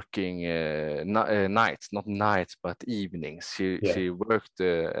working nights, not nights but evenings. She worked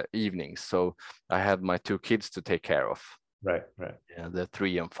evenings, so I had my 2 kids to take care of. Right. Yeah, they're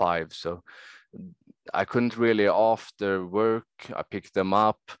 3 and 5. So I couldn't really, after work, I picked them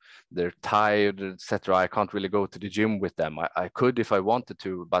up, they're tired, etc. I can't really go to the gym with them. I could if I wanted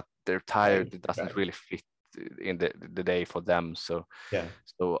to, but they're tired. It doesn't really fit in the day for them. So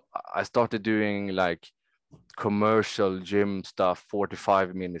I started doing like commercial gym stuff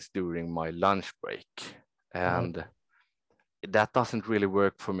 45 minutes during my lunch break. And that doesn't really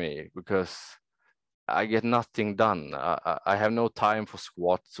work for me because I get nothing done. I have no time for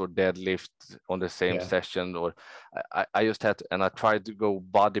squats or deadlift on the same session, or I just had to, and I tried to go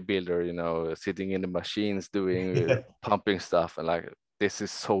bodybuilder, sitting in the machines doing pumping stuff, and like this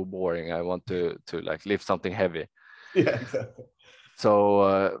is so boring. I want to like lift something heavy. Yeah, exactly.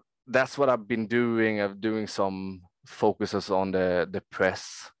 So that's what I've been doing. I'm doing some focuses on the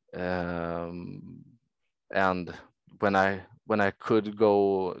press, and when I could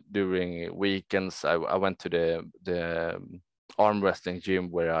go during weekends, I went to the arm wrestling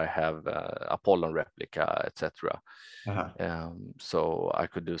gym where I have Apollon replica, etc. So I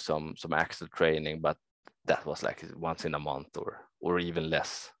could do some axle training, but that was like once in a month or even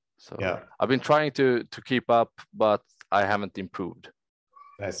less. So I've been trying to keep up, but I haven't improved.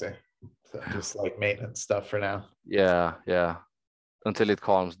 I see. So just like maintenance stuff for now. Yeah. Until it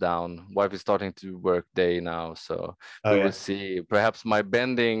calms down. Wife is starting to work day now, so we will see. Perhaps my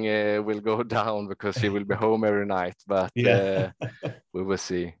bending will go down because she will be home every night, but we will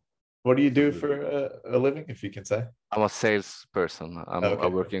see. What do you do for a living, if you can say? I'm a salesperson. I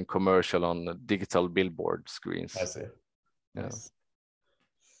work in commercial on digital billboard screens. I see. Yeah. Nice.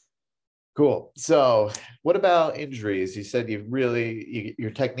 Cool. So what about injuries? You said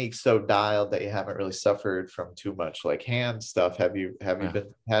your technique's so dialed that you haven't really suffered from too much like hand stuff. Have you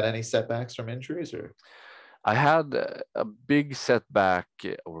had any setbacks from injuries? Or I had a big setback,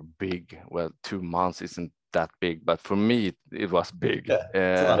 or big, well, 2 months isn't that big, but for me it was big.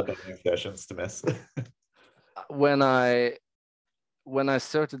 It's a lot of big sessions to miss. When I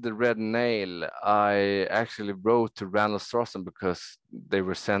started the Red Nail, I actually wrote to Randall Strassen because they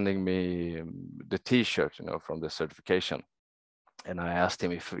were sending me the T-shirt, from the certification, and I asked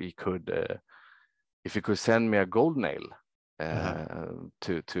him if he could send me a gold nail,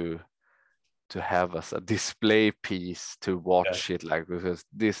 to have as a display piece to watch it, like, because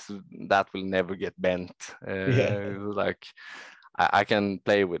that will never get bent. Like I can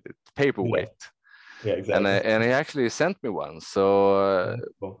play with it, paperweight. Yeah, exactly. And he actually sent me one, so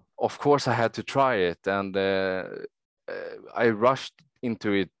Cool. of course I had to try it, and I rushed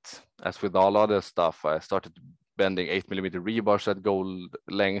into it. As with all other stuff, I started bending 8mm rebars at gold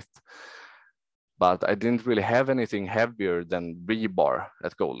length, but I didn't really have anything heavier than rebar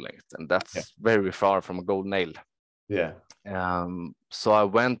at gold length, and that's very far from a gold nail. Yeah. So I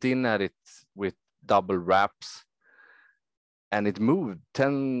went in at it with double wraps, and it moved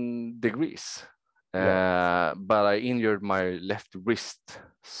 10 degrees. But I injured my left wrist,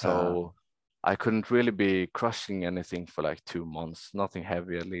 so I couldn't really be crushing anything for like 2 months, nothing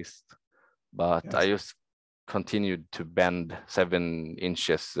heavy at least. But I just continued to bend 7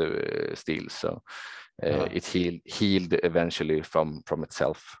 inches steel, so it healed eventually from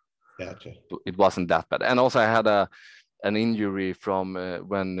itself. Gotcha. It wasn't that bad. And also I had an injury from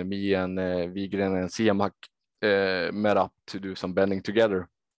when me and Wigren and Siamak met up to do some bending together.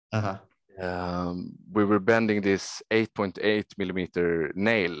 We were bending this 8.8mm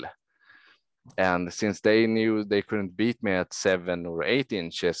nail, and since they knew they couldn't beat me at 7 or 8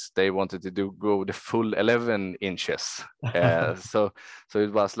 inches, they wanted to go the full 11 inches. So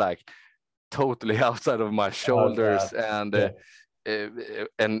it was like totally outside of my shoulders, and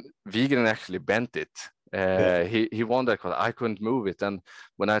Wigren actually bent it. He won that because I couldn't move it, and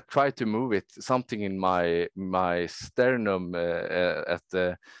when I tried to move it, something in my sternum at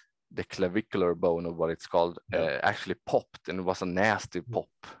the clavicular bone, or what it's called, actually popped, and it was a nasty pop.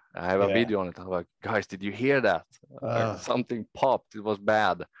 I have a video on it. I'm like, guys, did you hear that? Something popped. It was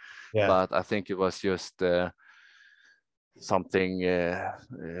bad. But I think it was just something, I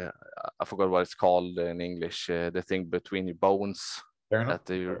forgot what it's called in English, the thing between your bones. Sternum? At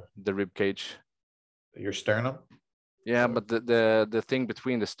the rib cage. Your sternum? Yeah, but the thing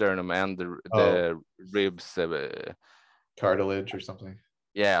between the sternum and the ribs. Cartilage or something.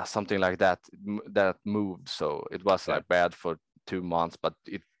 Yeah, something like that moved. So it was like bad for 2 months, but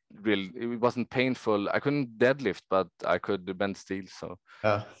it wasn't painful. I couldn't deadlift, but I could bend steel, so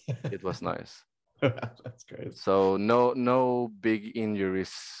it was nice. That's great. So no big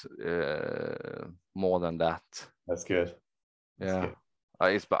injuries more than that. That's good.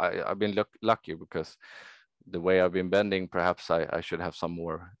 I've been lucky because the way I've been bending, perhaps I should have some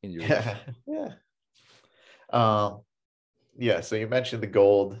more injuries. So you mentioned the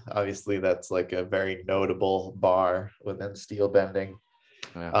gold. Obviously, that's like a very notable bar within steel bending.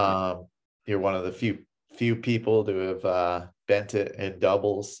 You're one of the few people to have bent it in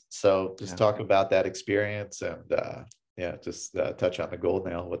doubles. So just talk about that experience, and just touch on the gold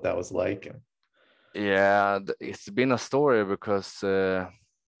nail, what that was like. It's been a story because I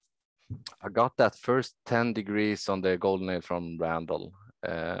got that first 10 degrees on the gold nail from Randall.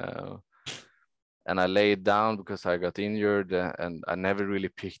 And I laid down because I got injured, and I never really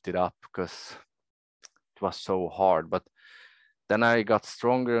picked it up because it was so hard. But then I got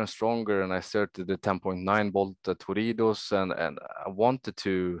stronger and stronger, and I started the 10.9 bolt at Toridos, and I wanted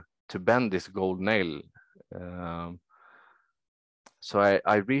to bend this gold nail. So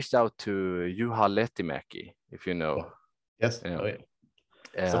I reached out to Juha Lehtimäki, if you know. Yes. Someone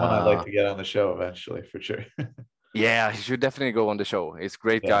I'd like to get on the show eventually, for sure. Yeah, he should definitely go on the show. He's a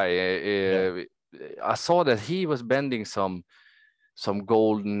great guy. I saw that he was bending some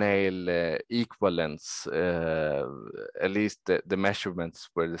gold nail equivalents. At least the measurements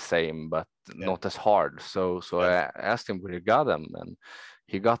were the same, but not as hard. So I asked him where he got them, and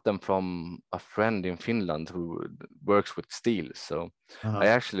he got them from a friend in Finland who works with steel. So I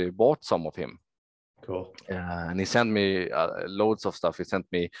actually bought some of him. Cool. And he sent me loads of stuff. He sent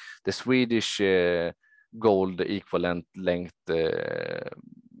me the Swedish gold equivalent length,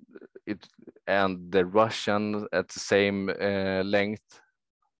 and the Russian at the same length,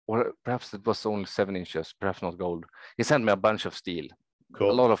 or perhaps it was only 7 inches, perhaps not gold. He sent me a bunch of steel.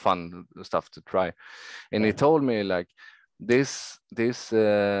 Cool. A lot of fun stuff to try. And he told me like this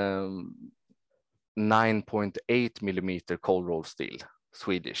 9.8mm cold roll steel,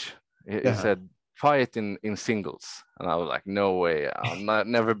 Swedish. He said, try it in singles. And I was like, no way, I'm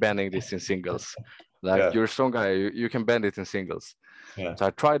never bending this in singles. Like, you're a strong guy, you can bend it in singles. So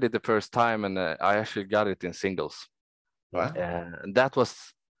I tried it the first time, and I actually got it in singles. Wow. And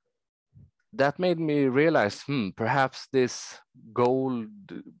that made me realize, perhaps this gold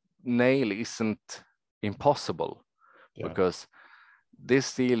nail isn't impossible, because this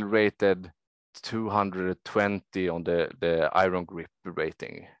steel rated 220 on the iron grip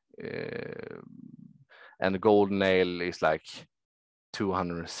rating. and the golden nail is like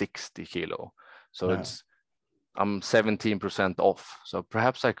 260 kilo. So I'm 17% off. So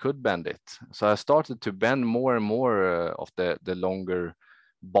perhaps I could bend it. So I started to bend more and more of the longer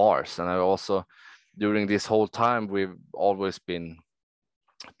bars. And I also, during this whole time, we've always been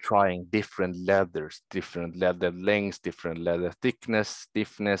trying different leathers, different leather lengths, different leather thickness,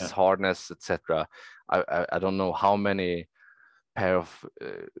 stiffness, hardness, etc. I don't know how many pair of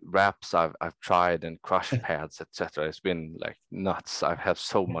wraps I've tried, and crush pads, etc. It's been like nuts. I've had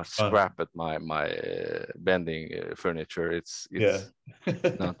so much scrap at my bending furniture. It's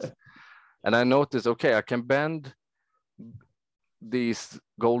nuts. And I noticed, okay, I can bend these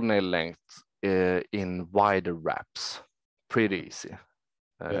golden nail lengths in wider wraps pretty easy.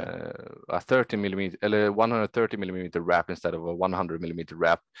 A 30 millimeter, 130 millimeter wrap instead of a 100 millimeter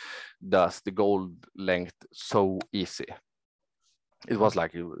wrap does the gold length so easy. It was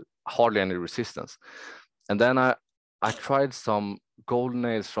like hardly any resistance. And then I tried some gold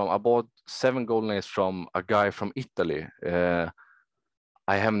nails I bought 7 gold nails from a guy from Italy. I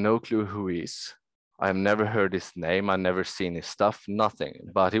have no clue who he is. I've never heard his name. I've never seen his stuff, nothing.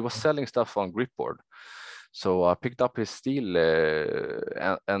 But he was selling stuff on Gripboard. So I picked up his steel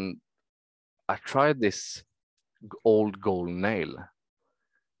and I tried this old gold nail,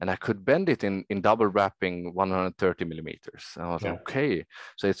 and I could bend it in double wrapping 130 millimeters. And I was like, okay.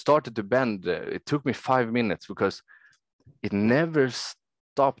 So it started to bend. It took me 5 minutes because it never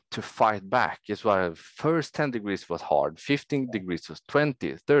stopped to fight back. It's why first 10 degrees was hard, 15 degrees was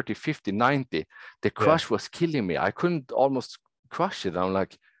 20, 30, 50, 90. The crush was killing me. I couldn't almost crush it. I'm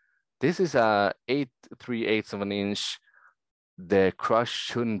like, this is a 3/8 of an inch. The crush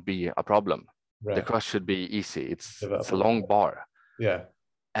shouldn't be a problem. The crush should be easy. It's a long bar.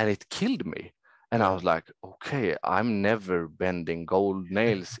 And it killed me. And I was like, okay, I'm never bending gold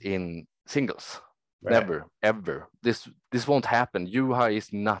nails in singles. Never, ever. This won't happen. Juha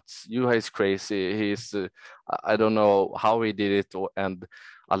is nuts. Juha is crazy. He's, I don't know how he did it. And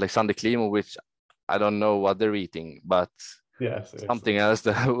Alexander Klimovic, I don't know what they're eating, but something else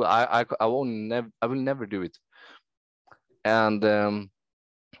that I will never do it. And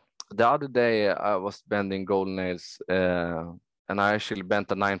the other day I was bending gold nails, and I actually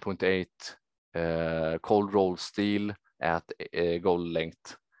bent a 9.8 cold roll steel at gold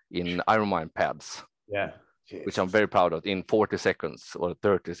length in Iron Mine pads. Which I'm very proud of. In 40 seconds or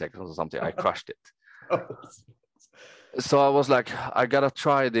 30 seconds or something, I crushed it. So I was like, I gotta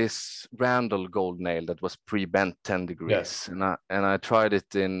try this Randall gold nail that was pre-bent 10 degrees, and I tried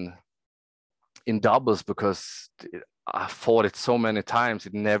it in doubles because I fought it so many times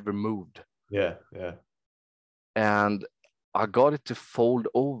it never moved. And I got it to fold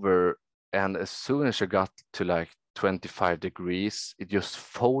over, and as soon as I got to like 25 degrees, it just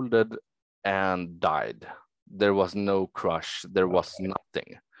folded and died. There was no crush. There was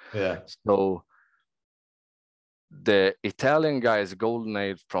nothing. So the Italian guy's gold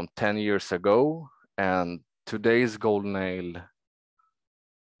nail from 10 years ago and today's gold nail,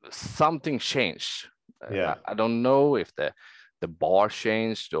 something changed. I don't know if the bar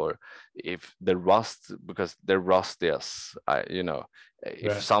changed or if the rust, because they're rusty as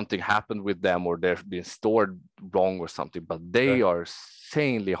if something happened with them or they've been stored wrong or something, but they are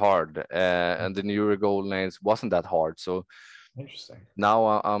insanely hard, and the newer gold nails wasn't that hard. So interesting.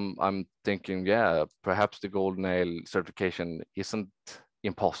 Now I'm thinking, perhaps the gold nail certification isn't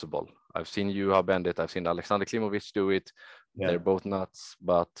impossible. I've seen you bend it. I've seen Alexander Klimovic do it. They're both nuts,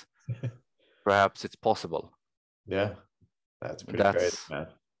 but perhaps it's possible. That's pretty great, man.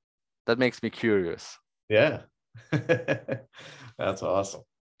 That makes me curious. That's awesome.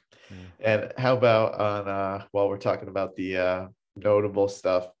 And how about on while we're talking about the notable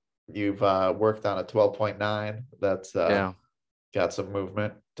stuff, you've worked on a 12.9 that's got some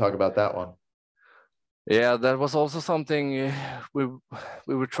movement. Talk about that one. That was also something we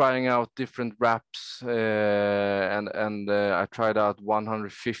were trying out different wraps, and I tried out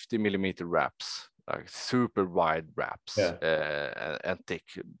 150 millimeter wraps, like super wide wraps, and thick.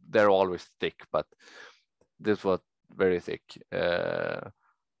 They're always thick, but this was very thick.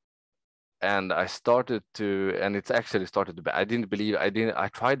 And I started to, and it's actually started to, I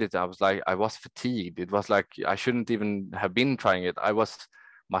tried it. I was like, I was fatigued. It was like, I shouldn't even have been trying it.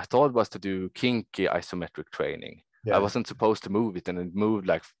 My thought was to do kinky isometric training. I wasn't supposed to move it, and it moved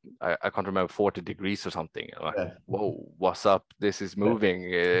like, I can't remember, 40 degrees or something. I'm like, whoa, what's up? This is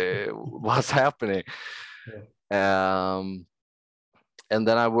moving. What's happening? And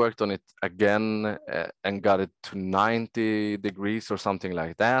then I worked on it again and got it to 90 degrees or something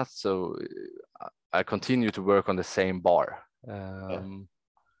like that. So I continue to work on the same bar.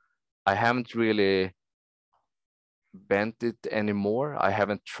 I haven't really bent it anymore. I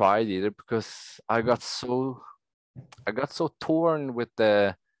haven't tried either because I got so torn with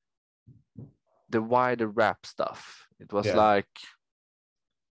the wider wrap stuff. It was like,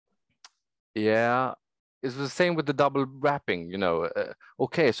 yeah, it was the same with the double wrapping, you know.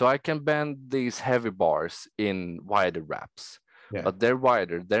 Okay, so I can bend these heavy bars in wider wraps, but they're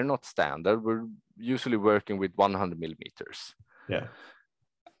wider, they're not standard. We're usually working with 100 millimeters. Yeah.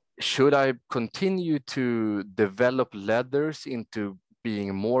 Should I continue to develop leathers into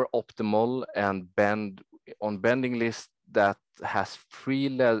being more optimal and bend on bending list that has free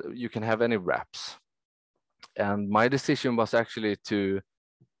leather? You can have any wraps. And my decision was actually to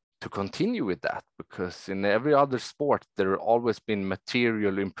continue with that, because in every other sport there have always been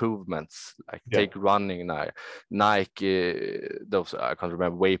material improvements, like take running now, Nike, those, I can't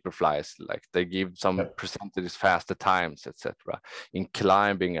remember, Vaporflies, like they give some percentages faster times, etc. In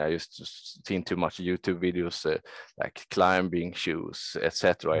climbing, I used to see too much YouTube videos, like climbing shoes,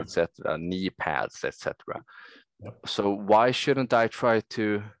 etc., knee pads, etc. So why shouldn't I try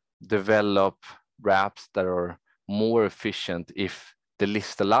to develop wraps that are more efficient if the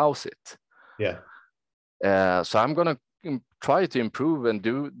list allows it? So I'm gonna try to improve and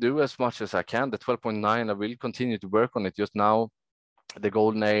do as much as I can. The 12.9, I will continue to work on it. Just now, the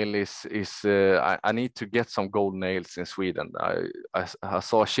gold nail is I need to get some gold nails in Sweden. I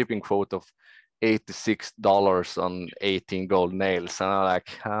saw a shipping quote of $86 on 18 gold nails, and I'm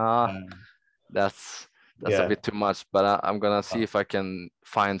like, that's a bit too much. But I'm gonna see if I can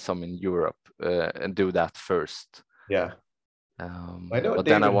find some in Europe and do that first. I know, but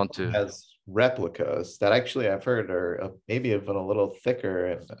then I want to has replicas that actually I've heard are maybe even a little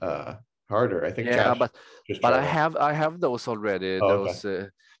thicker and harder. I think. Yeah, but I have those already. Those,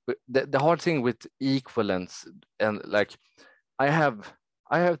 but the hard thing with equivalents, and like I have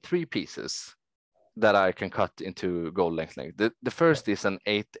 3 pieces that I can cut into gold length. The first is an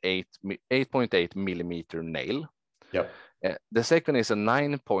 8.8 millimeter nail. The second is a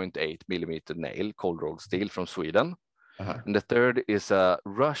 9.8 millimeter nail, cold rolled steel from Sweden. And the third is a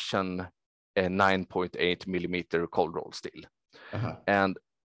Russian 9.8 millimeter cold rolled steel. And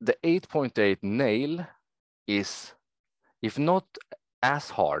the 8.8 nail is, if not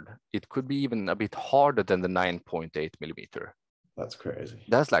as hard, it could be even a bit harder than the 9.8 millimeter. That's crazy.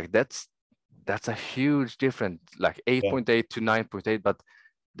 That's a huge difference, like 8.8 to 9.8, but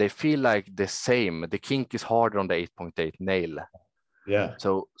they feel like the same. The kink is harder on the 8.8 nail.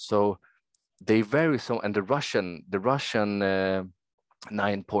 So they vary so, and the Russian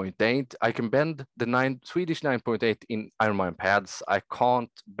 9.8, I can bend the Swedish 9.8 in Ironman pads. I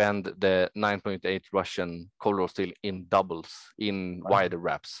can't bend the 9.8 Russian cold rolled steel in doubles, in wider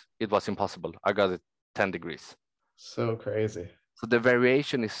wraps. It was impossible. I got it 10 degrees. So crazy. So the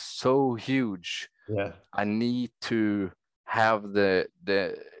variation is so huge. I need to have the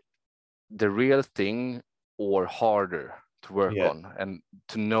real thing or harder to work on, and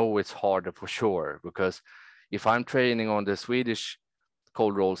to know it's harder for sure, because if I'm training on the Swedish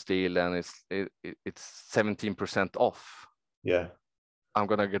cold roll steel and it's 17% off, I'm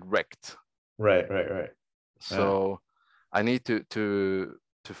gonna get wrecked. Right. So I need to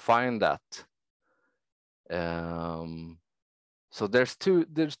find that. So there's two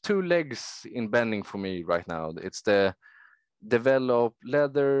legs in bending for me right now. It's the develop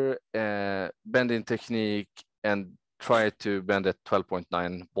leather bending technique and try to bend at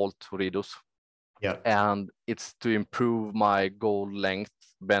 12.9 bolt Horidos. And it's to improve my goal length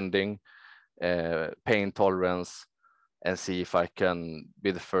bending, pain tolerance, and see if I can be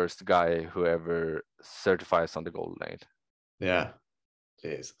the first guy who ever certifies on the gold nail.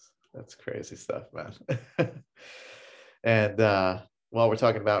 Jesus, that's crazy stuff, man. And while we're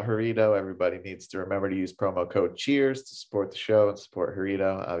talking about Horido, everybody needs to remember to use promo code CHEERS to support the show and support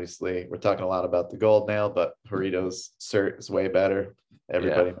Horido. Obviously, we're talking a lot about the gold nail, but Horido's cert is way better.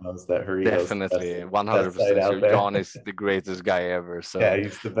 Everybody knows that Horido's definitely 100%. John is the greatest guy ever. So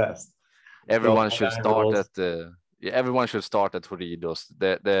he's the best. Everyone should start at Horido's.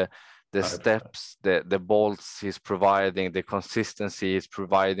 The steps, the bolts he's providing, the consistency he's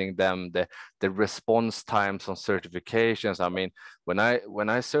providing them, the response times on certifications. I mean, when I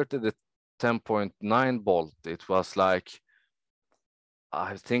certified the 10.9 bolt, it was like,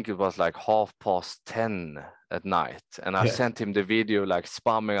 I think it was like 10:30 at night, and I sent him the video like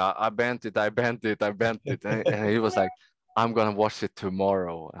spamming. I bent it, and he was like, I'm gonna watch it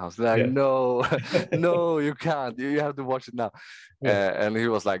tomorrow. I was like, no, you can't. You have to watch it now. And he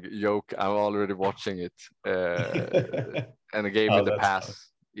was like, "Yoke, I'm already watching it." And he gave me the pass. Fun.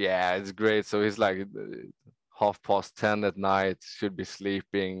 Yeah, it's great. So he's like 10:30 at night, should be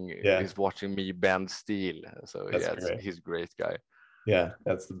sleeping, Yeah. is watching me bend steel. So That's yeah, great. he's a great guy. Yeah,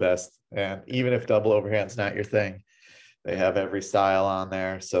 that's the best. And even if double overhand's not your thing, they have every style on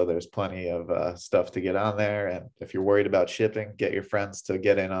there. So there's plenty of stuff to get on there. And if you're worried about shipping, get your friends to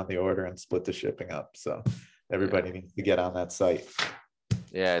get in on the order and split the shipping up. So everybody needs to get on that site.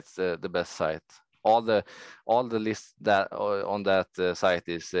 Yeah, it's the best site. All the lists that on that site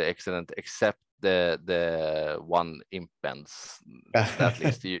is excellent, except the one imp bends. That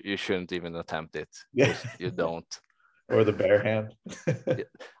list, you shouldn't even attempt it. Yeah. You don't. Or the bare hand.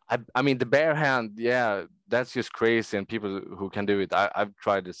 I mean, the bare hand, yeah, that's just crazy. And people who can do it, I've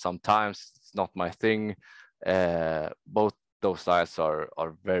tried it sometimes. It's not my thing. Both those styles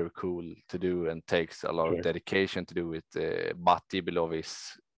are very cool to do and takes a lot of dedication to do it. But Ibilov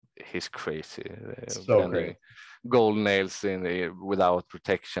he's crazy. So great. Gold nails in without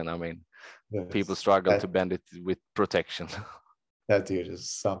protection. I mean, people struggle to bend it with protection. That dude is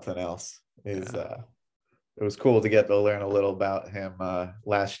something else. It was cool to get to learn a little about him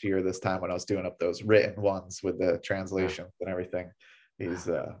last year, this time when I was doing up those written ones with the translations and everything. He's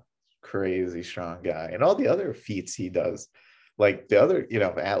a crazy strong guy. And all the other feats he does, like the other,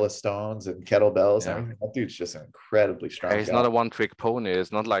 Atlas stones and kettlebells and everything, that dude's just an incredibly strong He's guy. Not a one-trick pony.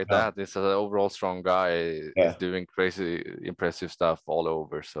 It's not like that. It's an overall strong guy. He's doing crazy, impressive stuff all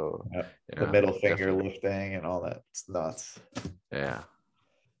over. So the middle finger lifting and all that. It's nuts. Yeah.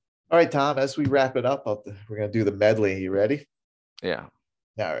 All right, Tom, as we wrap it up, we're going to do the medley. You ready? Yeah.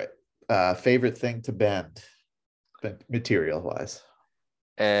 All right. Favorite thing to bend, material-wise?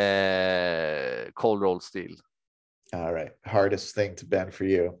 Cold rolled steel. All right. Hardest thing to bend for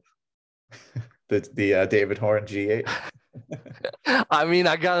you? the David Horn G8? I mean,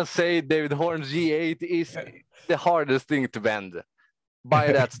 I got to say David Horn G8 is the hardest thing to bend.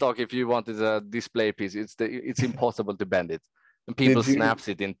 Buy that stock if you wanted a display piece. It's impossible to bend it. And people snaps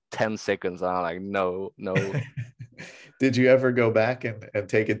it in 10 seconds. I'm like, no. Did you ever go back and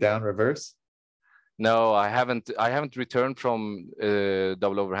take it down reverse? No, I haven't returned from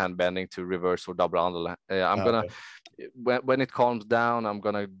double overhand bending to reverse or double underhand. I'm gonna, when it calms down, I'm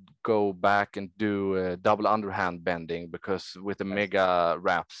gonna go back and do double underhand bending, because with the mega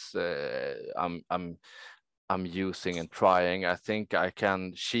wraps I'm using and trying, I think I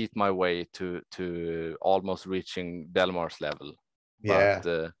can cheat my way to almost reaching Delmar's level. Yeah.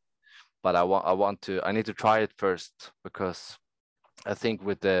 But I need to try it first, because I think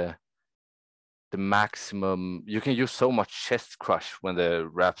with the maximum, you can use so much chest crush when the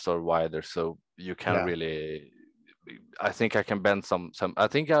wraps are wider, so you can really, I think I can bend some, I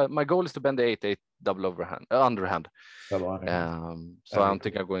think my goal is to bend the 8/8 double overhand, underhand. So I don't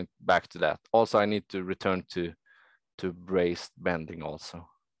think I'm going back to that. Also, I need to return to braced bending also.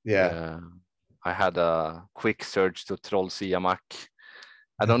 I had a quick surge to Troll Siamak.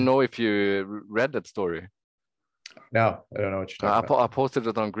 I don't know if you read that story. No, I don't know what you're talking about. I posted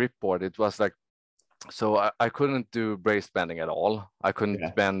it on Gripboard. It was like, so I couldn't do braced bending at all. I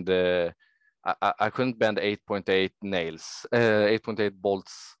couldn't bend I couldn't bend 8.8 nails, 8.8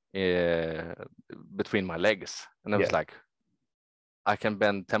 bolts between my legs. And I was like, I can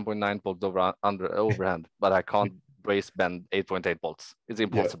bend 10.9 bolts overhand, but I can't brace bend 8.8 bolts. It's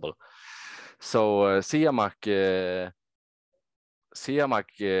impossible. So Siamak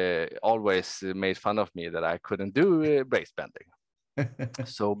always made fun of me that I couldn't do brace bending.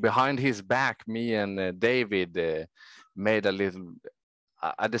 So behind his back, me and David made a little,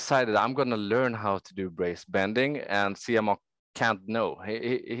 I decided I'm going to learn how to do brace bending, and Siamak can't know.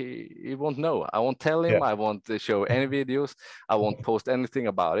 He won't know. I won't tell him. I won't show any videos. I won't post anything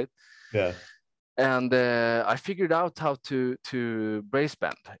about it. And I figured out how to brace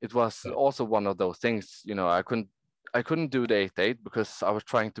bend. It was also one of those things, I couldn't do the 8/8 because I was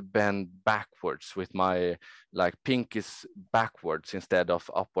trying to bend backwards with my pinkies backwards instead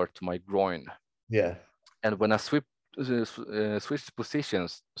of upward to my groin. And when I switched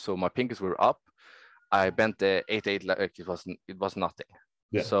positions, so my pinkies were up, I bent the 8/8 like it was nothing.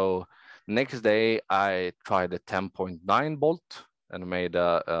 So next day I tried a 10.9 bolt and made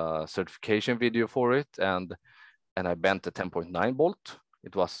a certification video for it, and I bent the 10.9 bolt.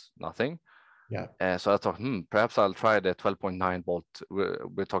 It was nothing. So I thought, perhaps I'll try the 12.9 bolt.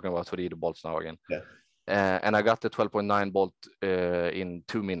 We're talking about Torrido bolts now again. And I got the 12.9 bolt in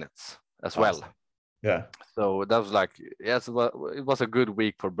 2 minutes as well. So that was it was a good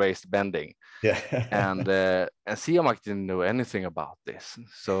week for braced bending. And Siamak didn't know anything about this.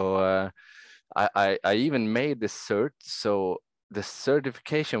 So I even made the cert. So the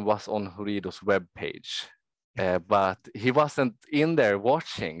certification was on Horido's webpage. but he wasn't in there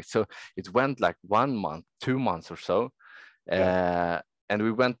watching. So it went like 1 month, 2 months or so. And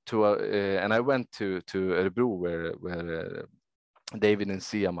we went to and I went to Örebro where David and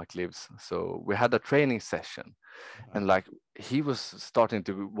Siamak lives. So we had a training session, and like he was starting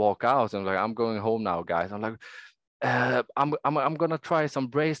to walk out, and like, I'm going home now, guys. I'm like, I'm gonna try some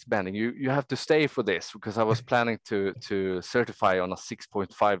brace bending. You have to stay for this, because I was planning to certify on a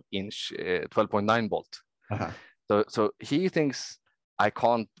 6.5 inch 12.9 bolt. So he thinks I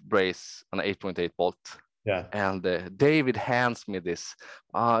can't brace an 8.8 bolt. Yeah. And David hands me this.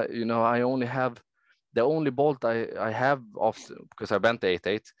 You know, I only have the only bolt I have off, because I bent the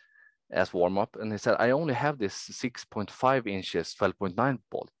 8.8 as warm up, and he said, I only have this 6.5 inches 12.9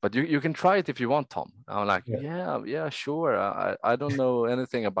 bolt, but you can try it if you want, Tom. I'm like, yeah, sure. I don't know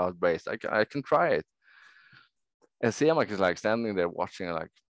anything about brace. I can try it. And Siamak is like standing there watching,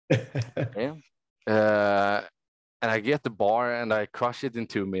 like, yeah. And I get the bar and I crush it in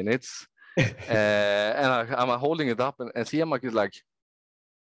 2 minutes. And I'm holding it up, and Siamak is like,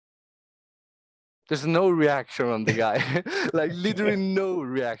 there's no reaction on the guy. Like literally no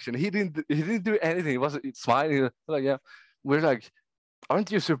reaction. He didn't do anything. He wasn't smiling. Like, yeah. We're like, aren't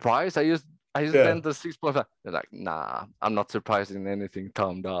you surprised? I just bent the 6.5. They're like, nah, I'm not surprised in anything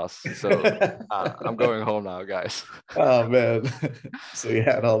Tom does. So I'm going home now, guys. Oh man. So you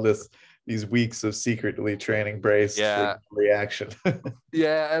had all these weeks of secretly training brace reaction.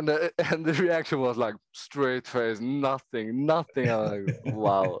 Yeah, and the reaction was like straight face, nothing. I'm like,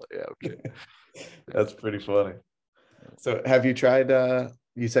 wow, yeah, okay. That's pretty funny. So have you tried,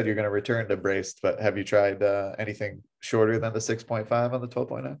 you said you're going to return to braced, but have you tried anything shorter than the 6.5 on the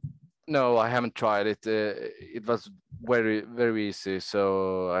 12.9? No, I haven't tried it. It was very, very easy.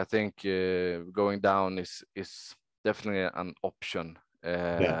 So I think going down is definitely an option.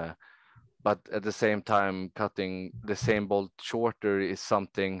 But at the same time, cutting the same bolt shorter is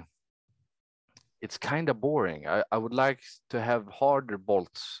something, it's kind of boring. I would like to have harder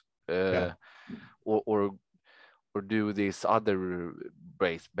bolts. Or do these other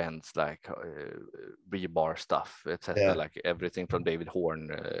brace bends like rebar stuff, etc. Like everything from David Horn,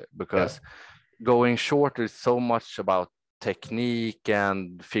 because going shorter is so much about technique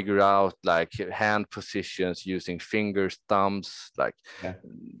and figure out like hand positions using fingers, thumbs, like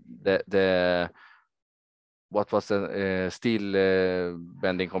the what was the steel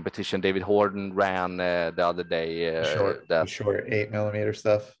bending competition David Horn ran the other day? Short 8mm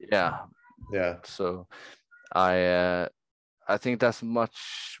stuff. Yeah. So I think that's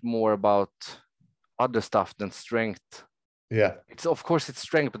much more about other stuff than strength. Yeah. It's of course it's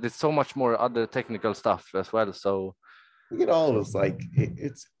strength, but it's so much more other technical stuff as well. So it always like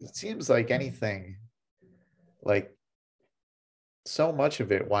it seems like anything, like so much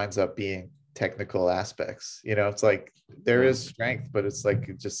of it winds up being technical aspects. You know, it's like there is strength, but it's like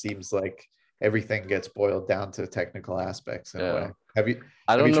it just seems like everything gets boiled down to technical aspects in a way.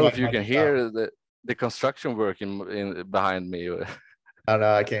 I don't know if you can hear the construction work in behind me. Oh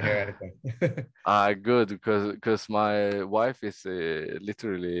no, I can't hear anything. Good, because my wife is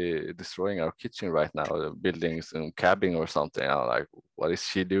literally destroying our kitchen right now, building some cabin or something. I'm like, what is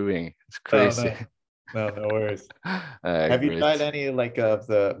she doing? It's crazy. Oh, no worries. Have you tried any like of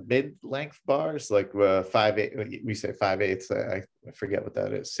the mid-length bars, like 5/8? We say 5/8. I forget what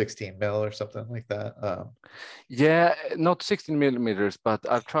that is. 16 mil or something like that. Yeah, not 16 millimeters, but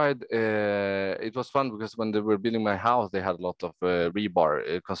I've tried. It was fun because when they were building my house, they had a lot of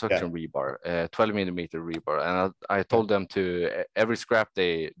rebar, construction rebar, 12 millimeter rebar, and I told them to every scrap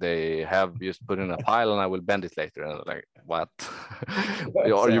they have just put in a pile, and I will bend it later. And I'm like, what?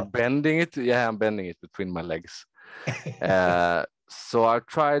 Are you bending it? Yeah, I'm bending it between my legs. So I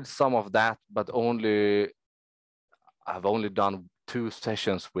tried some of that, but I've only done 2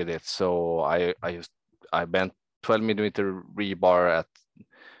 sessions with it. So I bent 12 millimeter rebar at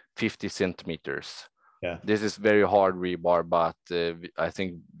 50 centimeters. Yeah, this is very hard rebar, but I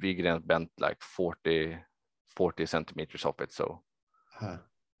think Vigren bent like 40 centimeters of it. So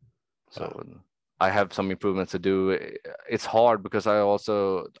I have some improvements to do. It's hard because I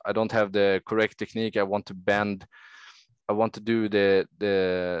don't have the correct technique. I want to bend. I want to do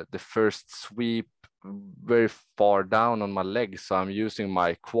the first sweep very far down on my legs, so I'm using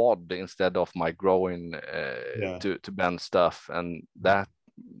my quad instead of my groin to bend stuff, and that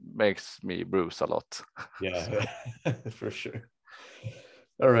makes me bruise a lot. Yeah, for sure.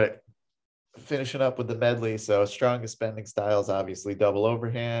 All right, finishing up with the medley. So strongest bending styles, obviously double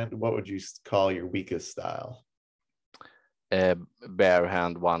overhand. What would you call your weakest style? Bare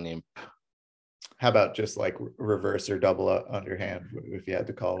hand 1 imp. How about just like reverse or double underhand? If you had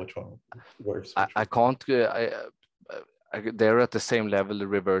to call which one worse? I can't. They're at the same level, the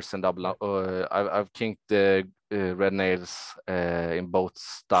reverse and double. I've kinked the red nails in both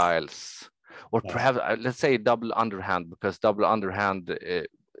styles, or Nice. perhaps let's say double underhand, because double underhand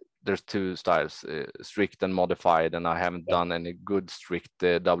there's two styles, strict and modified, and I haven't done any good strict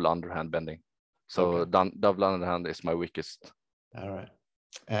double underhand bending. So double underhand is my weakest. All right.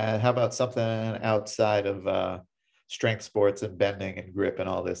 And how about something outside of strength sports and bending and grip and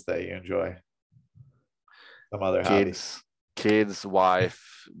all this that you enjoy? Some other hobbies? Kids,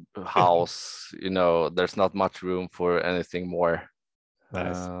 wife, house. There's not much room for anything more.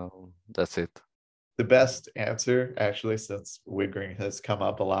 Nice. That's it. The best answer, actually, since Wiggering has come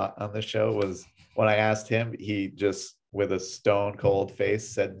up a lot on the show, was when I asked him, he just, with a stone cold face,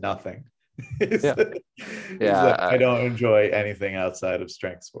 said nothing. He's like, I don't enjoy anything outside of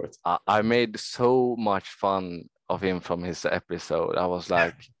strength sports. I made so much fun of him from his episode. I was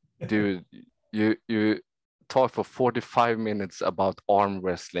like, dude, you talk for 45 minutes about arm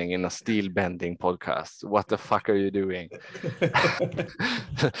wrestling in a steel bending podcast. What the fuck are you doing?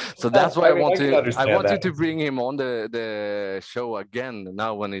 So that's why I want you to bring him on the show again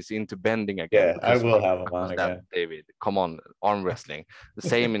now when he's into bending again. Yeah, I will have him on again. David, come on, arm wrestling. The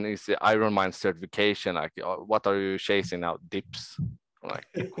same in his Iron Mind certification. Like, what are you chasing now? Dips? I'm like,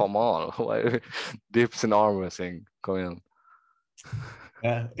 come on, dips in arm wrestling. Come on.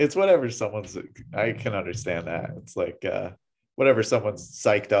 Yeah, it's whatever I can understand that. It's like whatever someone's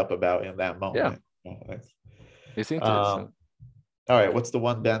psyched up about in that moment. Yeah. It's interesting. All right, what's the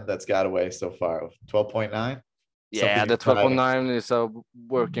one bend that's got away so far? 12.9? Yeah, the 12.9 is a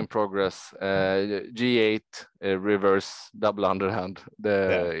work in progress. G8 reverse double underhand.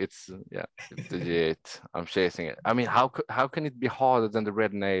 It's the G8. I'm chasing it. I mean, how can it be harder than the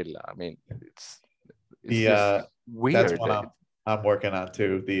red nail? I mean, it's just weird. That's one I'm working on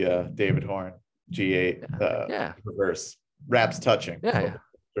too. The David Horn G8 reverse wraps touching.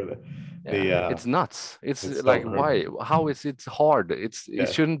 It's nuts. It's like, why? How is it hard? It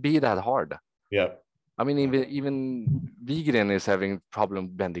shouldn't be that hard. Yeah. I mean, even Vigren is having problem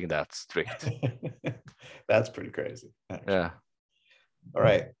bending that strict. That's pretty crazy. Actually. Yeah. All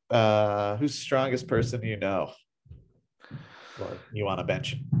right. Who's the strongest person you know? Or you want to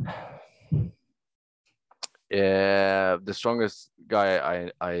bench? The strongest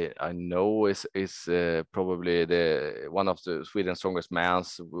guy I know is probably one of the Sweden's strongest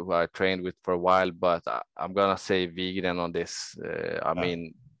mans who I trained with for a while, but I'm gonna say Vigren on this. I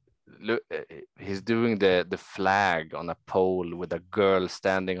mean, look, he's doing the flag on a pole with a girl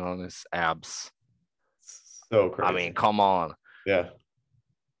standing on his abs. So crazy. I mean, come on. Yeah.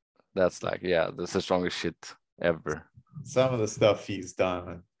 That's like, that's the strongest shit ever. Some of the stuff he's done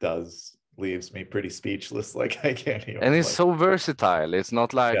and does leaves me pretty speechless. Like, I can't even. And he's so versatile. It's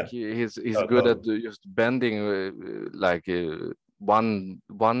not like he's good at just bending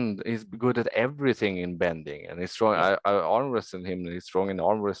one. He's good at everything in bending, and he's strong. I arm wrestle him, and he's strong in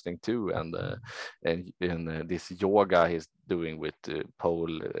arm wrestling too. And this yoga he's doing with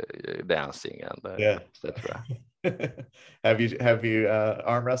pole dancing and etc. Have you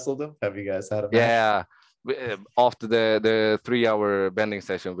arm wrestled him? Have you guys had him? Yeah. After the 3-hour bending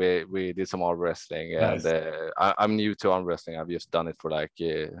session, we did some arm wrestling. Nice. And I'm new to arm wrestling. I've just done it for like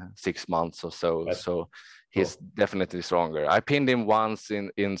 6 months or so. Nice. So he's definitely stronger. I pinned him once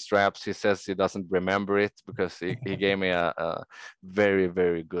in straps. He says he doesn't remember it because he gave me a very,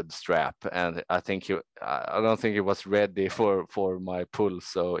 very good strap, and I don't think he was ready for my pull.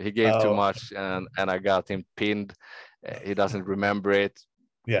 So he gave too much, and I got him pinned. He doesn't remember it.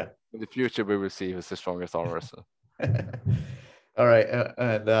 Yeah. In the future, we will see who's the strongest arm wrestler. All right.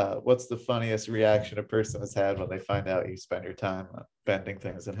 And what's the funniest reaction a person has had when they find out you spend your time bending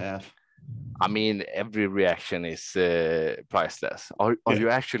things in half? I mean, every reaction is priceless. Are you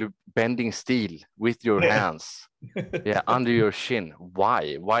actually bending steel with your hands? Under your shin.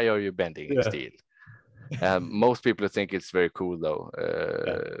 Why? Why are you bending steel? Most people think it's very cool, though,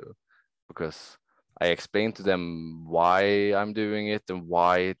 because I explained to them why I'm doing it and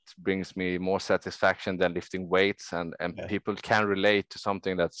why it brings me more satisfaction than lifting weights, and people can relate to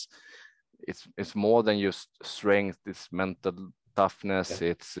something that's it's more than just strength. It's mental toughness,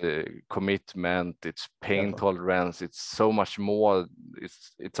 it's commitment, it's pain tolerance. It's so much more.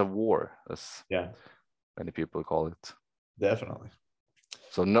 It's a war, as many people call it. Definitely.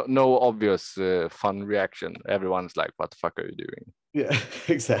 So no obvious fun reaction. Everyone's like, "What the fuck are you doing?" Yeah,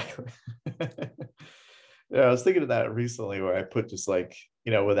 exactly. I was thinking of that recently, where I put just like,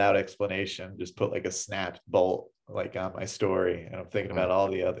 without explanation, just put like a snapped bolt like on my story, and I'm thinking about all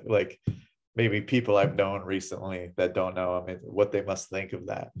the other, like, maybe people I've known recently that don't know, I mean, what they must think of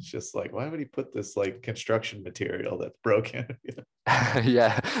that. It's just like, why would he put this like construction material that's broken?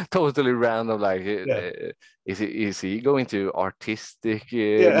 Yeah, totally random. Like, Yeah. is he going to artistic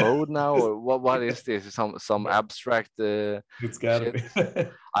Yeah. mode now, or what is this? Some abstract It's gotta shit. be.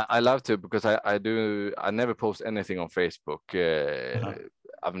 I love to, because I never post anything on Facebook.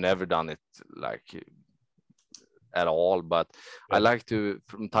 I've never done it like at all, but I like to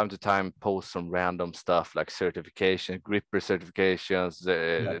from time to time post some random stuff like certification, gripper certifications,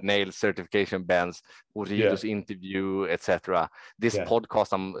 nail certification bands, Orido's interview, etc. This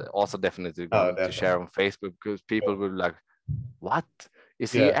podcast I'm also definitely going to share on Facebook, because people will like, what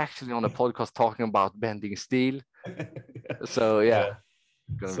is he actually on a podcast talking about bending steel? So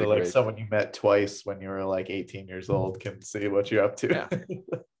so like great. Someone you met twice when you were like 18 years old can see what you're up to.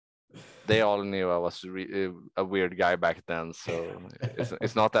 They all knew I was a weird guy back then, so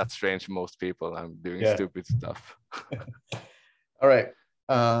it's not that strange for most people. I'm doing stupid stuff. All right.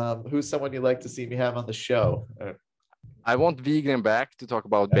 Who's someone you'd like to see me have on the show? I want Vigren back to talk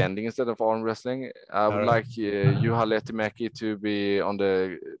about bending instead of arm wrestling. I would like Juha Lehtimäki to be on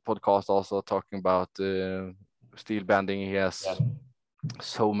the podcast also talking about steel bending. He has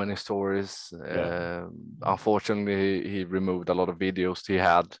so many stories. Unfortunately, he removed a lot of videos he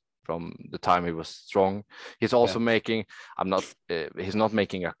had from the time he was strong. He's also making, he's not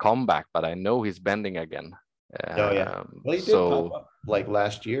making a comeback, but I know he's bending again. Well, he did pop up like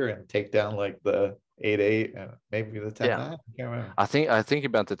last year and take down like the 8.8, maybe the 10.9. I can't remember. I think he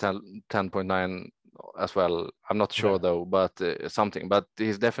bent the 10.9 as well. I'm not sure though, but something. But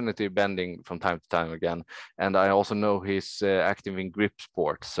he's definitely bending from time to time again. And I also know he's active in grip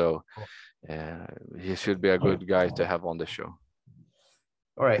sport, so he should be a good guy to have on the show.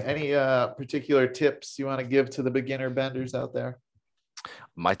 All right. Any particular tips you want to give to the beginner benders out there?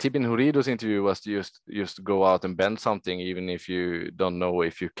 My tip in Orido's interview was to just go out and bend something, even if you don't know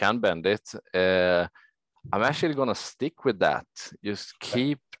if you can bend it. I'm actually going to stick with that. Just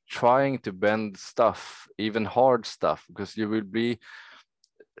keep trying to bend stuff, even hard stuff, because you will be,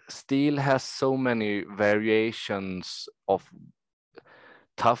 steel has so many variations of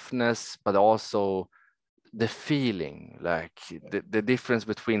toughness, but also the feeling, like the difference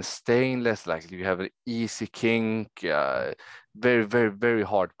between stainless, like you have an easy kink, very, very, very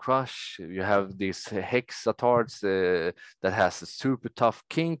hard crush. You have these hexatards that has a super tough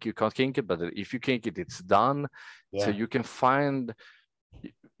kink. You can't kink it, but if you kink it, it's done. So you can find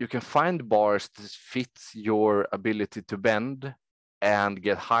bars that fits your ability to bend and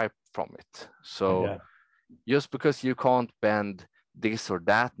get hype from it. So just because you can't bend this or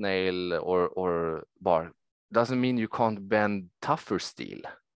that nail or bar doesn't mean you can't bend tougher steel,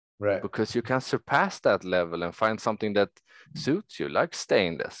 right? Because you can surpass that level and find something that suits you, like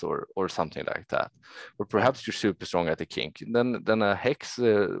stainless or something like that, or perhaps you're super strong at the kink. Then a hex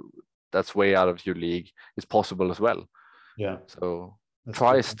that's way out of your league is possible as well. So that's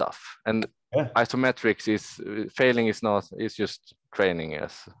try cool stuff. And isometrics is failing is not, it's just training,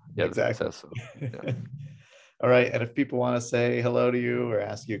 as exactly says. So, All right. And if people want to say hello to you or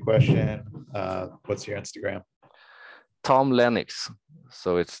ask you a question, what's your Instagram? Tom Lennox.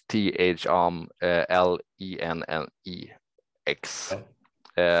 So it's THOMLENNEX.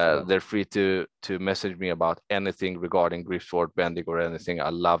 They're free to message me about anything regarding grip sport, bending, or anything. I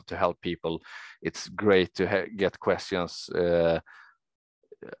love to help people. It's great to get questions.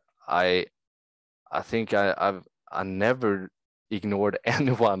 I think I never ignored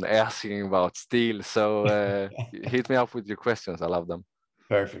anyone asking about steel, so hit me up with your questions. I love them.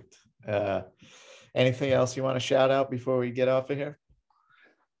 Perfect. Anything else you want to shout out before we get off of here?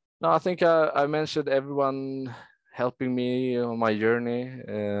 No, I think I mentioned everyone helping me on my journey,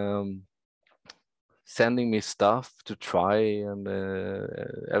 sending me stuff to try, and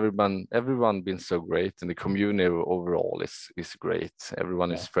everyone been so great, and the community overall is great.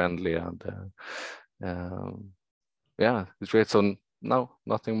 Everyone is friendly, and it's great. So no,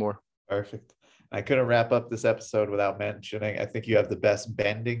 nothing more. Perfect. I couldn't wrap up this episode without mentioning, I think you have the best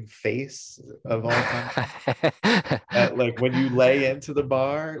bending face of all time. Like when you lay into the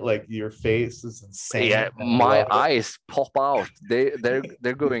bar, like your face is insane. Yeah, my eyes pop out. They're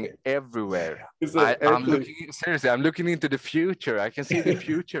going everywhere. I'm looking into the future. I can see the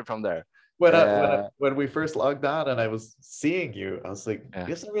future from there. When we first logged on and I was seeing you, I was like, it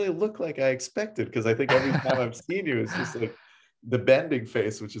doesn't really look like I expected, because I think every time I've seen you, it's just like the bending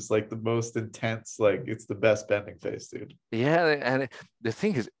face, which is like the most intense, like it's the best bending face, dude. Yeah, and the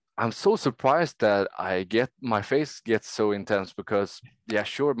thing is, I'm so surprised that my face gets so intense, because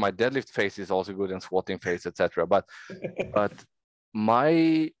sure, my deadlift face is also good and squatting face, etc. But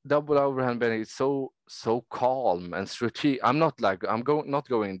my double overhand bending is so calm and strategic. I'm not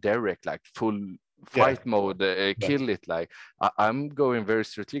going direct, like full fight mode, kill it. Like I'm going very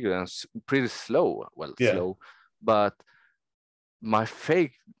strategic and pretty slow. Well, slow, but my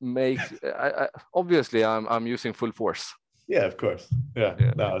fake makes. Obviously, I'm using full force. Yeah, of course. Yeah.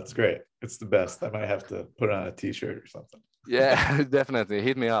 No, it's great. It's the best. I might have to put it on a t-shirt or something. Yeah, definitely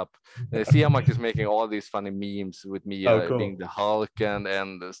hit me up. Siamak is making all these funny memes with me cool. being the Hulk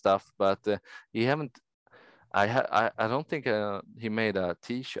and stuff, but he haven't. I don't think he made a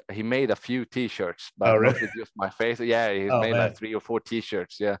t-shirt. He made a few t-shirts, but not with just my face. Yeah, he's made like 3 or 4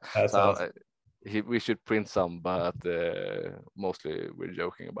 t-shirts. Yeah, that's awesome. We should print some, but mostly we're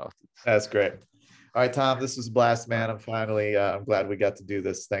joking about it. That's great. All right, Tom, this was a blast, man. I'm glad we got to do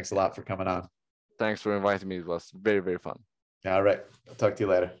this. Thanks a lot for coming on. Thanks for inviting me. It was very, very fun. All right. I'll talk to you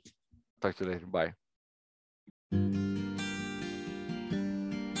later. Talk to you later. Bye.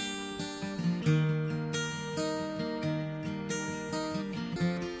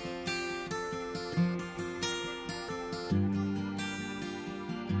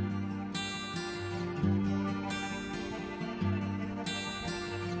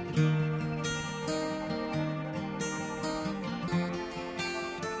 Thank you.